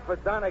a line for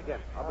Donegan.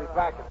 I'll be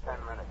back in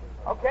 10 minutes.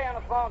 Okay, on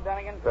the phone,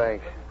 Donegan.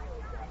 Thanks.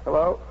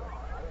 Hello?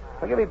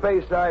 I'll give me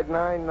Bayside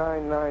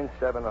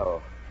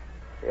 99970.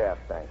 Yeah,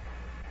 thanks.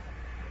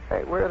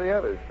 Hey, where are the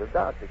others? The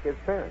doc, the kid's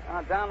parents.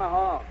 Down the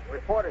hall.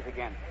 Reporters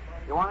again.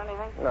 You want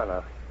anything?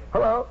 No.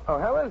 Hello? Oh,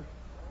 Helen?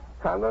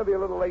 I'm going to be a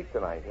little late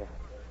tonight.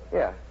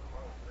 Yeah.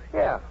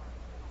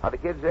 Are the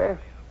kids there?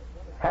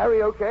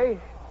 Harry okay?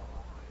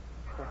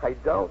 I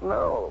don't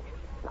know.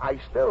 I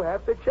still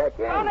have to check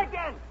in.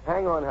 Donegan!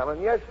 Hang on, Helen.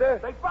 Yes, sir?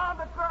 They found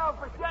the girl,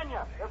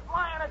 Virginia. They're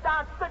flying her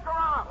down. Stick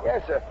around.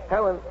 Yes, sir.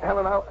 Helen,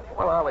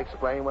 I'll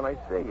explain when I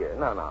see you.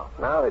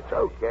 No, it's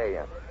okay.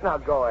 Now,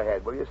 go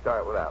ahead. Will you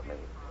start without me?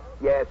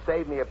 Yeah,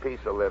 save me a piece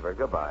of liver.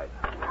 Goodbye.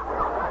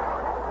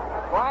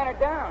 Quiet her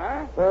down,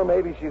 huh? Well,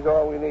 maybe she's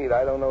all we need.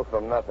 I don't know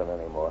from nothing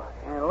anymore.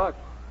 Hey, look.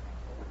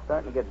 It's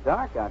starting to get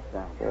dark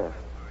outside. Yeah.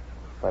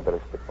 I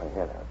better stick my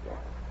head out there.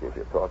 See if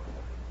you're talking.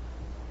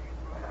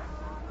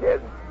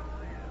 Kid.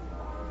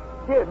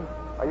 Kid,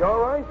 are you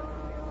all right?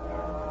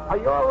 Are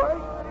you all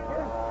right?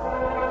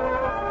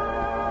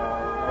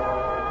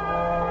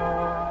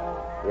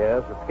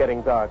 Yes, it's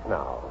getting dark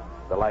now.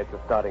 The lights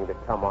are starting to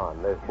come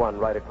on. There's one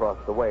right across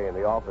the way in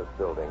the office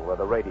building where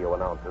the radio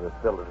announcer is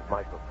still at his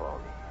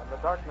microphone. And the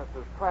darkness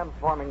is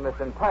transforming this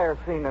entire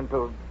scene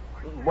into,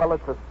 well,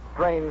 it's a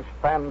strange,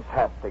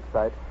 fantastic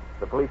sight.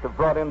 The police have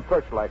brought in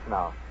searchlights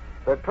now.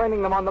 They're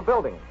training them on the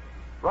building.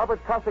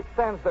 Robert Cossack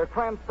stands there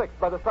transfixed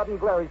by the sudden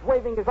glare. He's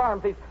waving his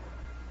arms.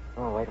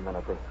 Oh, wait a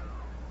minute. The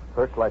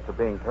searchlights are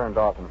being turned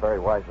off, and very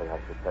wisely, I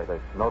should say.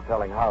 There's no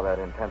telling how that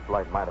intense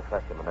light might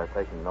affect him, and they're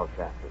taking no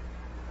chances.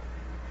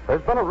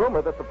 There's been a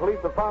rumor that the police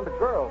have found a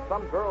girl,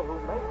 some girl who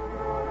may...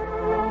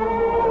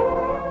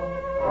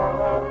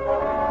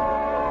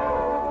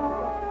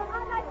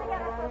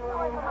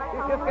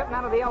 She's just getting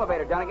out of the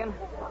elevator, Dunnigan.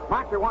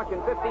 Marks are watching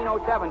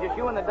 1507, just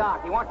you and the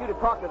doc. He wants you to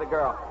talk to the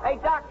girl. Hey,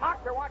 Doc,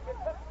 Marks are watching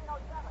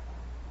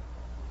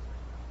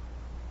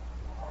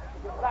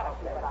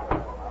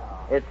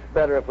 1507. It's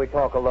better if we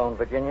talk alone,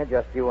 Virginia.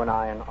 Just you and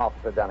I and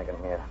Officer Dunnigan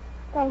here.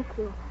 Thank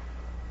you.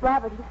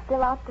 Robert, he's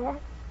still out there?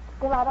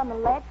 Still out on the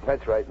ledge?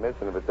 That's right, miss.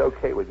 And if it's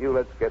okay with you,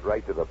 let's get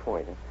right to the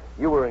point.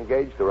 You were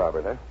engaged to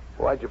Robert, huh?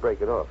 Why'd you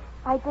break it off?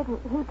 I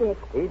didn't. He did.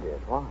 He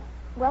did? Why?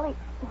 Well,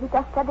 he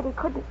just said that he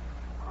couldn't.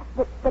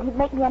 That he'd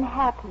make me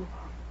unhappy.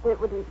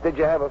 Did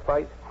you have a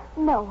fight?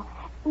 No.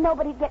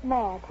 But he'd get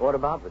mad. What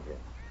about Virginia?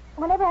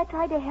 Whenever I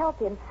tried to help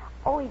him,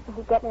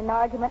 he'd get in an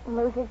argument and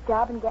lose his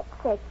job and get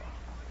sick.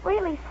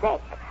 Really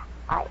sick.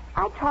 I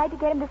tried to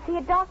get him to see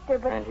a doctor,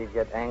 but... And he'd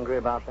get angry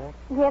about that?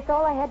 Yes,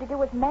 all I had to do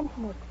was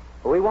mention it.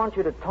 We want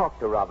you to talk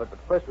to Robert, but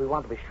first we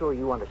want to be sure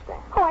you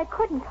understand. Oh, I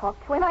couldn't talk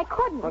to him. I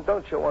couldn't. Well,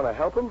 don't you want to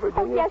help him,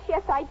 Virginia? Oh,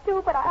 yes, I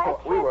do, but I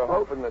can't. We were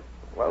hoping that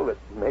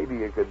maybe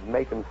you could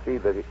make him see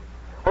that he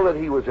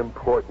was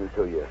important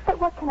to you. But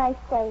what can I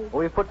say?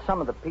 We've put some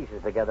of the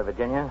pieces together,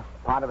 Virginia.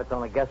 Part of it's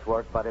only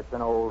guesswork, but it's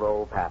an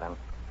old pattern.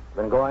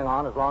 Been going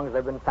on as long as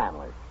they've been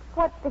families.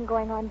 What's been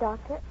going on,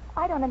 Doctor?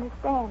 I don't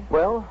understand.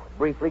 Well,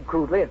 briefly,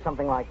 crudely, it's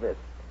something like this.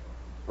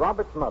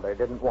 Robert's mother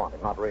didn't want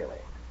him, not really.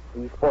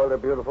 He spoiled her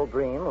beautiful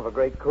dream of a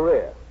great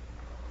career.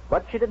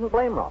 But she didn't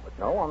blame Robert.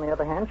 No, on the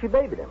other hand, she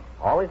babied him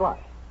all his life.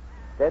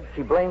 Instead,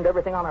 she blamed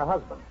everything on her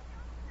husband.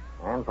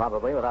 And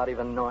probably, without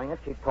even knowing it,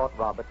 she taught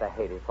Robert to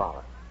hate his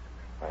father.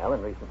 Well,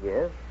 in recent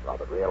years,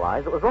 Robert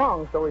realized it was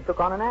wrong, so he took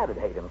on an added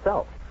hate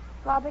himself.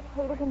 Robert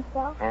hated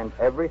himself? And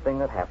everything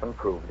that happened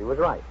proved he was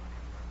right.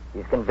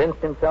 He's convinced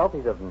himself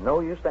he's of no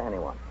use to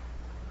anyone.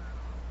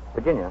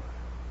 Virginia,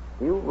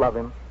 do you love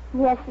him?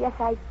 Yes,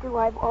 I do.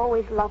 I've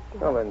always loved him.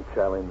 Well, then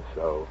tell him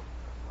so.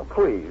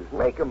 Please,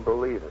 make him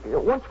believe it.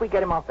 Once we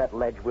get him off that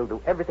ledge, we'll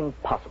do everything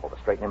possible to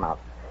straighten him out.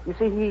 You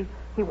see,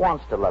 he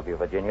wants to love you,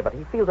 Virginia, but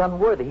he feels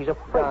unworthy. He's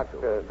afraid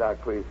to.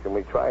 Doc, please, can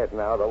we try it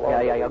now?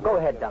 Yeah. Go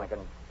ahead, Dunnigan.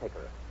 Take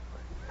her.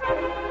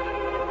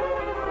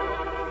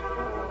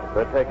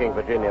 We're taking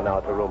Virginia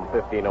now to room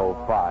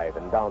 1505,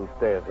 and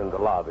downstairs in the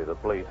lobby, the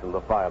police and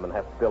the firemen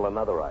have still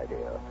another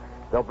idea.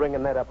 They'll bring a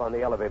net up on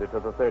the elevator to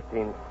the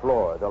 13th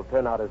floor. They'll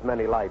turn out as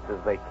many lights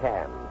as they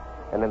can.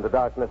 And in the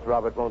darkness,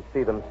 Robert won't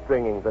see them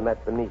stringing the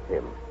net beneath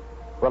him.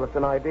 Well, it's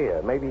an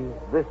idea. Maybe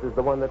this is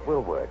the one that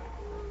will work.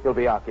 He'll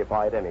be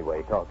occupied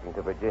anyway, talking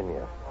to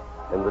Virginia.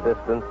 In the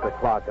distance, the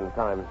clock in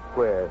Times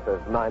Square says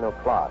 9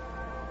 o'clock.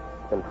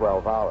 It's in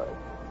 12 hours.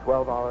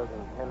 12 hours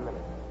and 10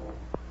 minutes.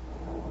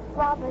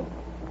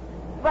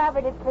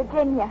 Robert, it's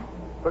Virginia.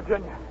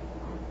 Virginia.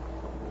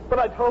 But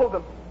I told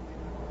them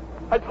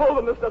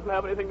this doesn't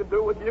have anything to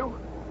do with you.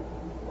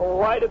 Oh,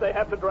 why did they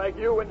have to drag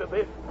you into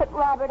this? But,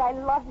 Robert, I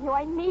love you.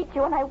 I need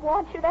you, and I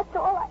want you. That's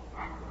all.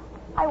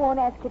 I won't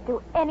ask you to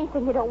do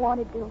anything you don't want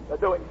to do. They're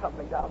doing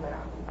something down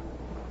there.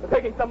 They're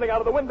taking something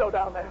out of the window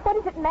down there. What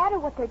does it matter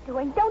what they're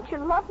doing? Don't you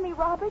love me,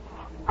 Robert?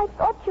 I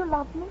thought you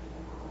loved me.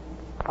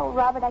 Oh,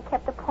 Robert, I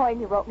kept the poem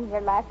you wrote me in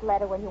your last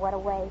letter when you went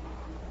away.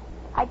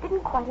 I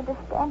didn't quite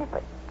understand it,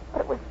 but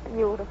it was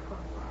beautiful.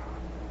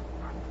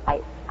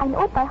 I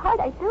know it by heart,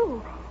 I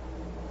do.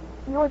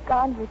 You were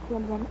gone,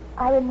 Virginia, and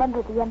I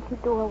remember the empty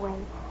doorway,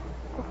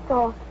 the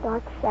soft,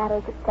 dark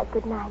shadows that said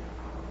goodnight,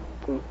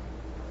 the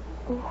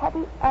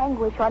heavy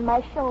anguish on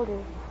my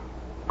shoulders.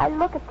 I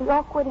look at the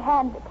awkward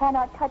hand that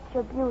cannot touch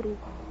your beauty.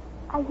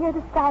 I hear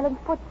the silent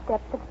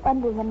footsteps of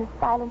ending in the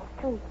silent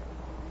street.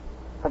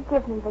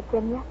 Forgive me,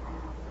 Virginia.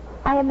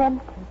 I am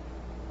empty.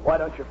 Why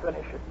don't you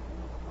finish it?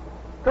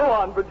 Go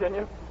on,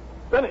 Virginia.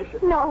 Finish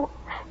it. No.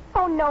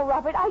 Oh, no,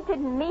 Robert. I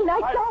didn't mean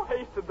I don't. I've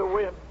tasted the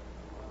wind.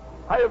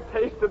 I have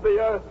tasted the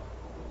earth.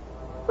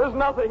 There's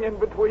nothing in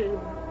between.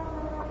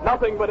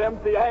 Nothing but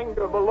empty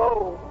anger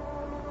below.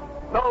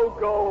 No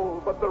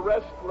goal but the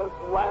restless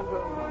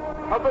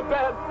lantern of the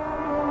dead.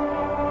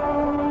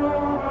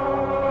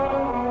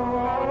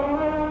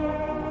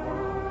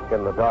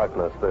 In the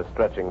darkness, they're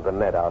stretching the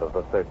net out of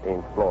the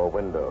 13th floor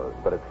windows,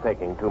 but it's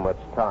taking too much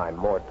time,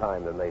 more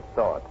time than they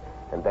thought.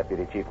 and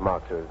Deputy Chief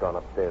Marxer has gone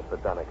upstairs for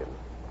Dunnigan.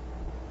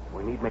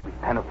 We need maybe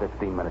 10 or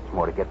 15 minutes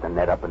more to get the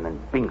net up, and then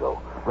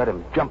bingo. Let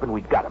him jump, and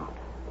we got him.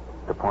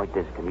 The point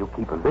is, can you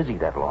keep him busy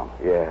that long?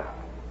 Yeah,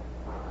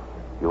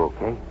 You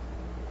okay?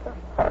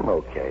 I'm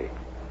okay.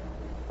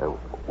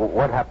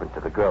 What happened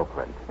to the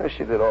girlfriend?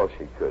 She did all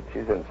she could.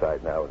 She's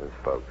inside now with his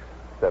folks.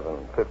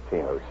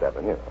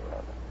 1507, you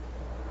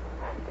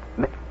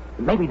know.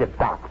 Maybe the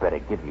doc better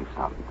give you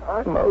something.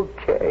 I'm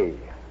okay.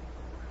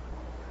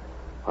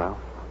 Well,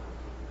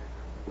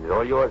 it's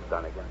all yours,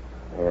 Dunnigan.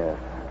 Yeah.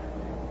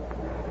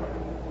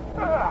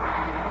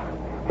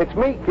 It's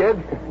me, kid.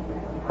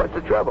 What's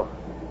the trouble?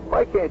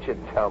 Why can't you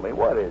tell me?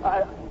 What is it?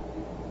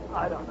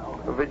 I don't know.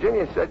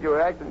 Virginia said you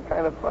were acting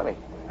kind of funny.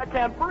 I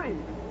can't breathe.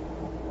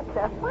 I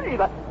can't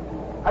breathe.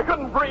 I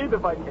couldn't breathe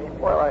if I came.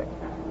 Well,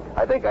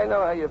 I think I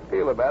know how you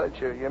feel about it.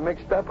 You're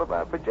mixed up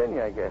about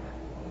Virginia, I guess.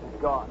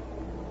 She's gone.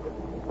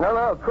 No,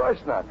 of course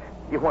not.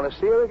 You want to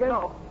see her again?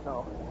 No.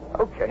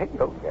 Okay.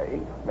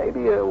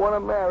 Maybe you want to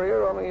marry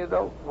her, only you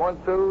don't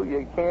want to,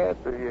 you can't,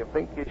 or you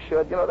think you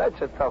should. You know, that's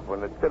a tough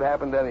one. It could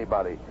happen to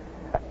anybody.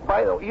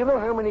 By the way, you know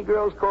how many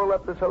girls call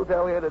up this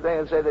hotel here today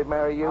and say they'd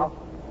marry you?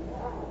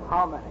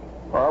 How many?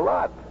 Well, a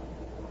lot.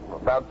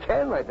 About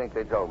 10, I think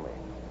they told me.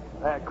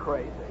 They're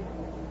crazy.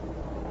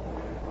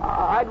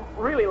 I'd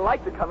really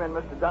like to come in,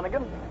 Mr.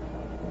 Dunnigan,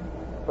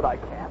 but I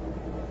can't.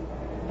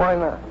 Why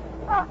not?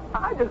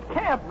 I just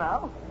can't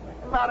now.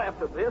 Not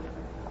after this.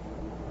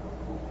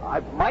 I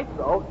might,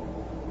 though,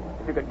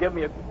 if you could give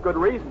me a good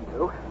reason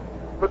to.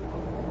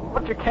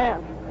 But you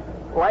can't.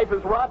 Life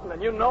is rotten,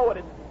 and you know it.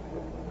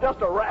 It's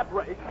just a rat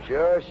race.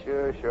 Sure.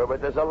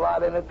 But there's a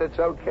lot in it that's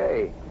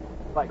okay.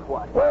 Like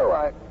what?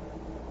 Well,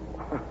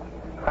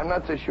 I'm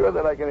not so sure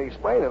that I can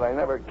explain it. I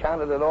never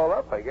counted it all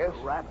up, I guess.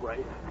 A rat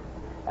race.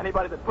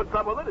 Anybody that puts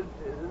up with it is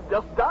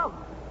just dumb.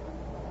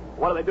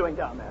 What are they doing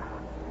down there?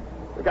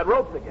 They got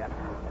ropes again.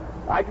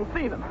 I can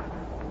see them.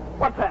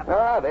 What's happening?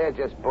 They're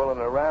just bulling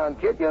around,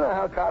 kid. You know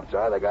how cops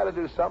are. They got to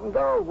do something.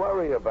 Don't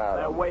worry about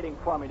it. They're waiting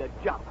for me to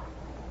jump.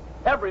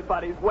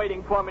 Everybody's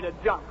waiting for me to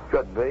jump.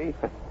 Could be.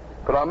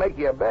 But I'll make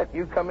you a bet.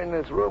 You come in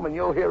this room and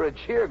you'll hear a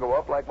cheer go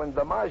up like when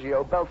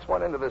DiMaggio belts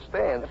one into the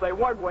stands. If they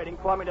weren't waiting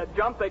for me to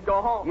jump, they'd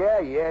go home.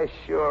 Yeah,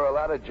 sure. A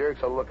lot of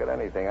jerks will look at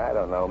anything. I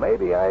don't know.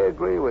 Maybe I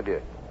agree with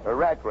you. A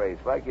rat race,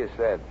 like you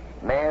said.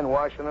 Man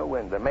washing a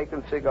window,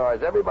 making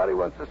cigars. Everybody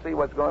wants to see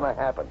what's going to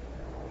happen.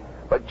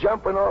 But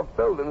jumping off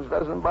buildings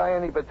doesn't buy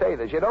any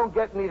potatoes. You don't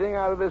get anything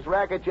out of this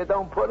racket you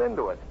don't put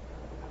into it.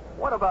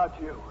 What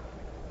about you?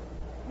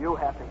 You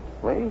happy?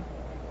 Me?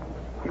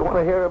 You want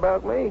to hear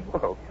about me?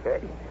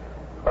 Okay.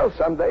 Well,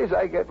 some days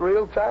I get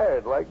real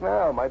tired, like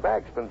now. My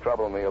back's been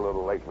troubling me a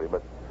little lately,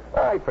 but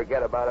I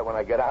forget about it when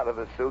I get out of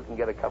the suit and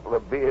get a couple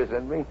of beers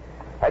in me.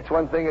 That's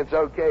one thing that's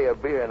okay, a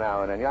beer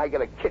now and then. I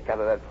get a kick out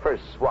of that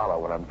first swallow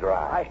when I'm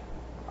dry.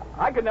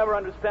 I could never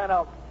understand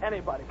how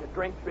anybody could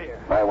drink beer.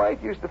 My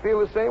wife used to feel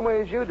the same way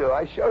as you do.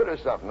 I showed her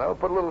something, though.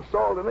 Put a little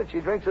salt in it. She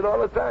drinks it all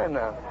the time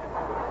now.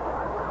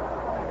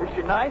 Is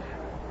she nice?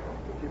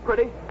 Is she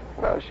pretty?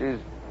 No, she's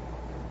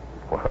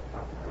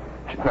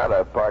not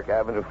a Park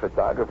Avenue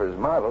photographer's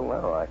model.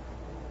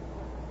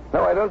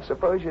 No, I don't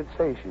suppose you'd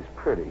say she's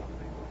pretty.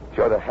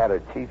 She ought to have had her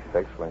teeth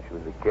fixed when she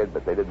was a kid,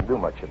 but they didn't do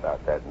much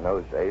about that in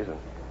those days.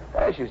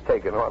 And she's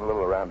taken on a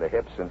little around the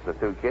hips since the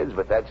 2 kids,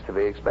 but that's to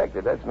be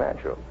expected. That's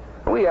natural.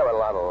 We have a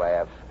lot of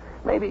laughs.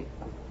 Maybe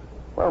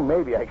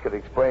I could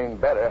explain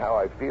better how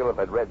I feel if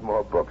I'd read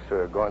more books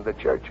or gone to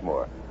church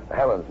more.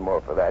 Helen's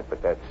more for that,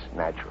 but that's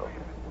natural.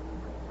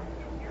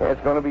 Yeah,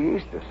 it's going to be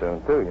Easter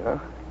soon, too, you know.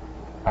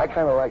 I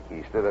kind of like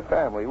Easter. The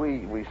family,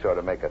 we sort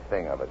of make a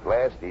thing of it.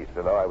 Last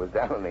Easter, though, I was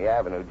down on the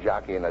avenue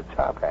jockeying a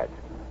top hat.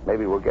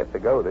 Maybe we'll get to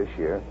go this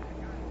year.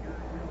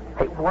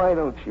 Hey, why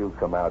don't you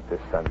come out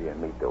this Sunday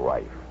and meet the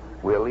wife?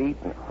 We'll eat,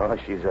 and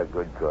she's a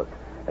good cook.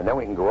 And then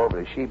we can go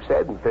over to Sheep's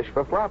Head and fish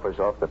for floppers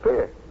off the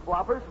pier.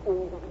 Floppers?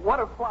 What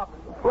are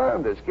floppers?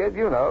 Flounders, kid,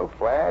 you know.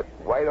 Flat,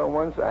 white on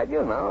one side,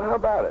 you know. How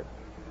about it?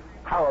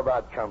 How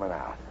about coming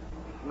out?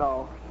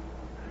 No.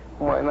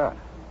 Why not?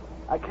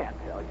 I can't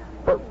tell you.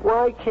 But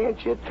why can't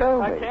you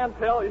tell me? I can't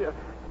tell you.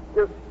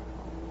 You're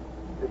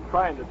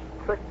trying to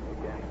trick me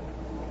again.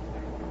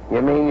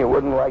 You mean you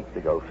wouldn't like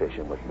to go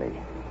fishing with me?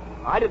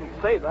 I didn't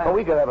say that. Well,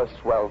 we could have a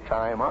swell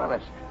time,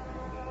 honest.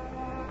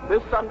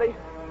 This Sunday?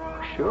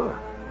 Sure,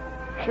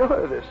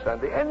 this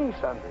Sunday. Any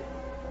Sunday.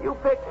 You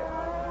pick it.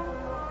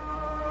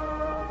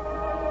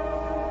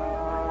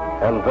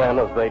 And then,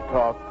 as they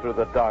talked through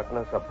the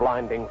darkness, a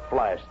blinding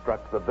flash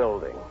struck the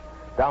building.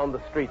 Down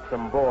the street,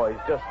 some boys,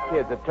 just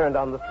kids, had turned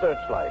on the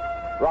searchlight.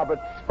 Robert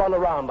spun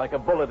around like a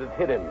bullet had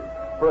hit him.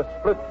 For a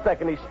split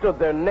second, he stood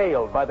there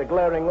nailed by the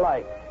glaring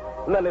light.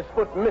 And then his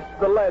foot missed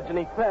the ledge and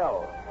he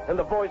fell. And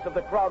the voice of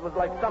the crowd was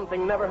like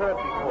something never heard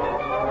before.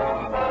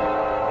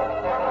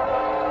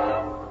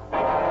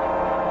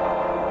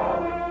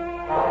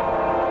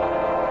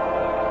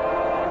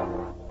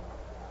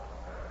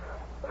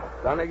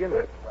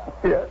 Dunnigan?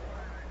 Yeah.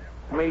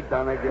 Me,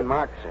 Dunnigan,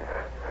 Marxer.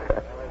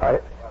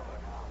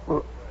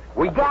 Well,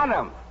 We got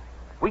him.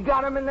 We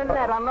got him in the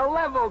net on the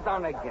level,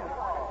 Dunnigan.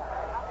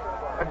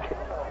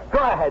 Go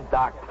ahead,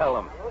 Doc. Tell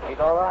him. He's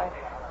all right.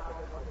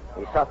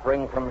 He's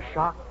suffering from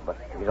shock, but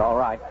he's all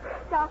right.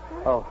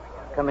 Doctor? Oh,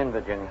 come in,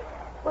 Virginia.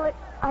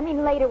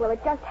 Later, will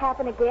it just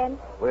happen again?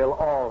 We'll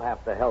all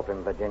have to help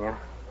him, Virginia.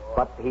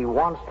 But he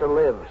wants to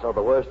live, so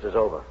the worst is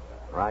over.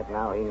 Right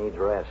now, he needs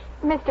rest.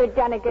 Mr.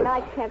 Dunnigan,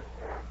 I can't...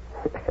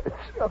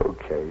 It's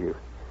okay.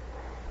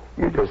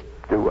 You just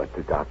do what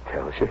the doc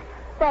tells you.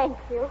 Thank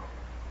you.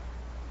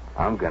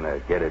 I'm going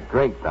to get a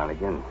drink,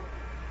 Donegan.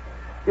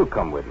 You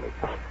come with me.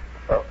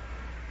 Oh,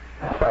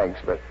 thanks,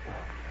 but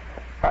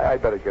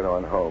I'd better get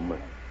on home.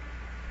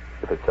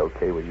 If it's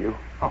okay with you.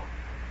 Oh,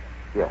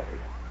 yeah.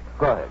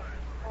 Go ahead.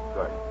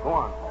 Go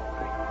on.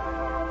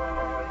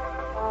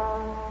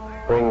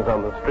 Things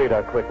on the street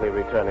are quickly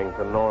returning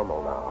to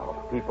normal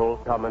now. People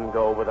come and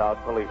go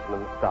without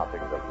policemen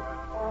stopping them.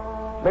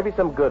 Maybe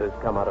some good has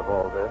come out of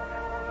all this.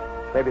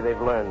 Maybe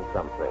they've learned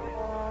something.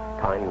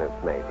 Kindness,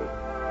 maybe.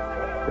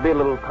 To be a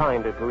little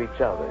kinder to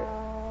each other.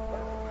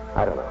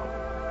 I don't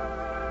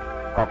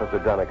know. Officer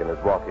Dunnigan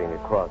is walking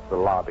across the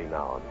lobby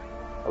now, and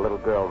a little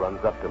girl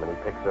runs up to him and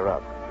he picks her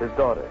up. His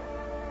daughter.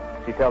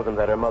 She tells him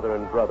that her mother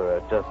and brother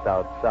are just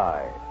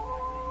outside.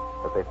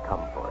 That they've come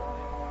for it.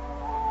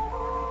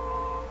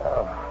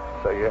 Oh,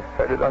 so you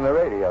heard it on the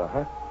radio,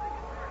 huh?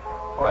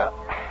 Well,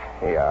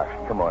 here you are.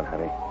 Come on,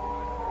 honey.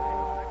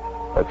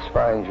 Let's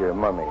find your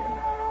mummy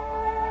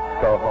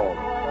and go home.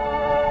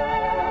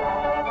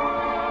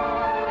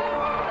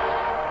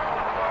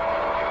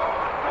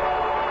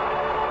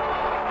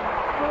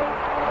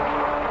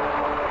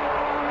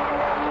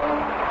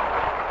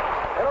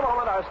 In a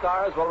moment, our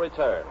stars will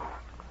return.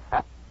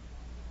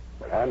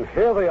 And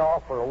here they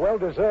are for a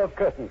well-deserved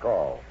curtain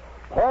call.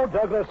 Paul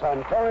Douglas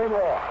and Terry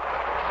Moore.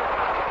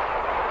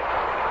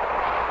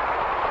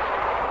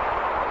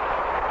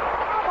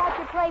 How about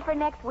you play for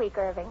next week,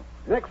 Irving?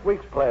 Next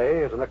week's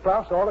play is in a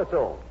class all its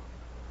own.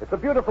 It's a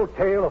beautiful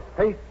tale of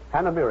faith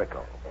and a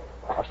miracle.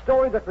 A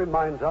story that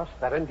reminds us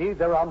that indeed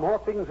there are more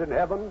things in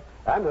heaven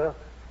and earth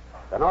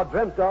than are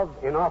dreamt of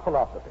in our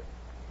philosophy.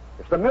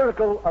 It's the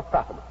miracle of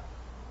Fatima.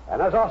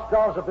 And as our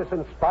stars of this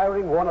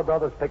inspiring Warner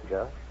Brothers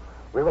picture,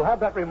 we will have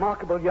that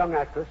remarkable young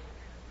actress,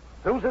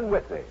 Susan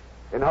Whitney,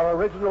 in her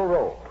original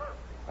role,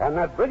 and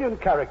that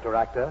brilliant character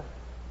actor,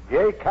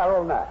 J.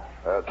 Carroll Nash.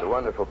 It's a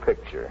wonderful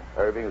picture.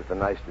 Irving, it's been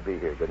nice to be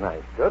here. Good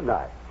night. Good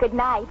night. Good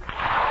night.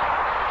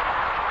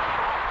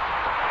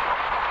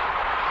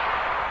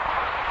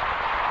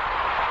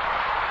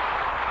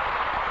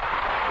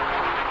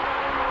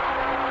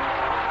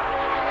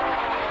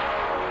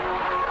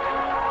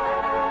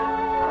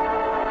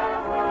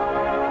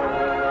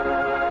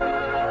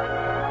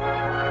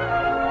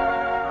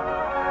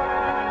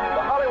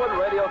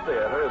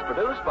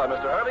 By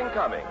Mr. Irving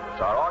Cummings.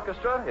 Our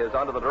orchestra is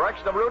under the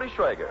direction of Rudy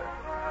Schrager.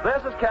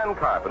 This is Ken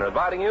Carpenter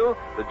inviting you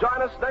to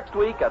join us next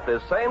week at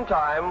this same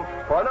time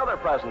for another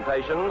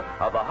presentation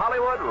of the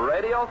Hollywood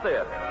Radio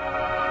Theater.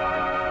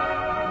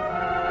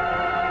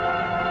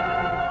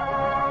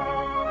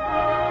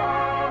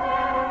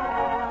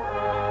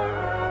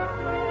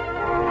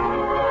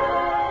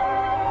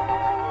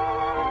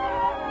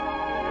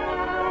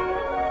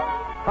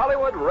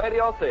 Hollywood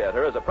Radio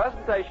Theater is a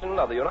presentation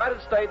of the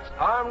United States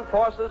Armed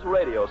Forces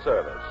Radio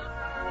Service.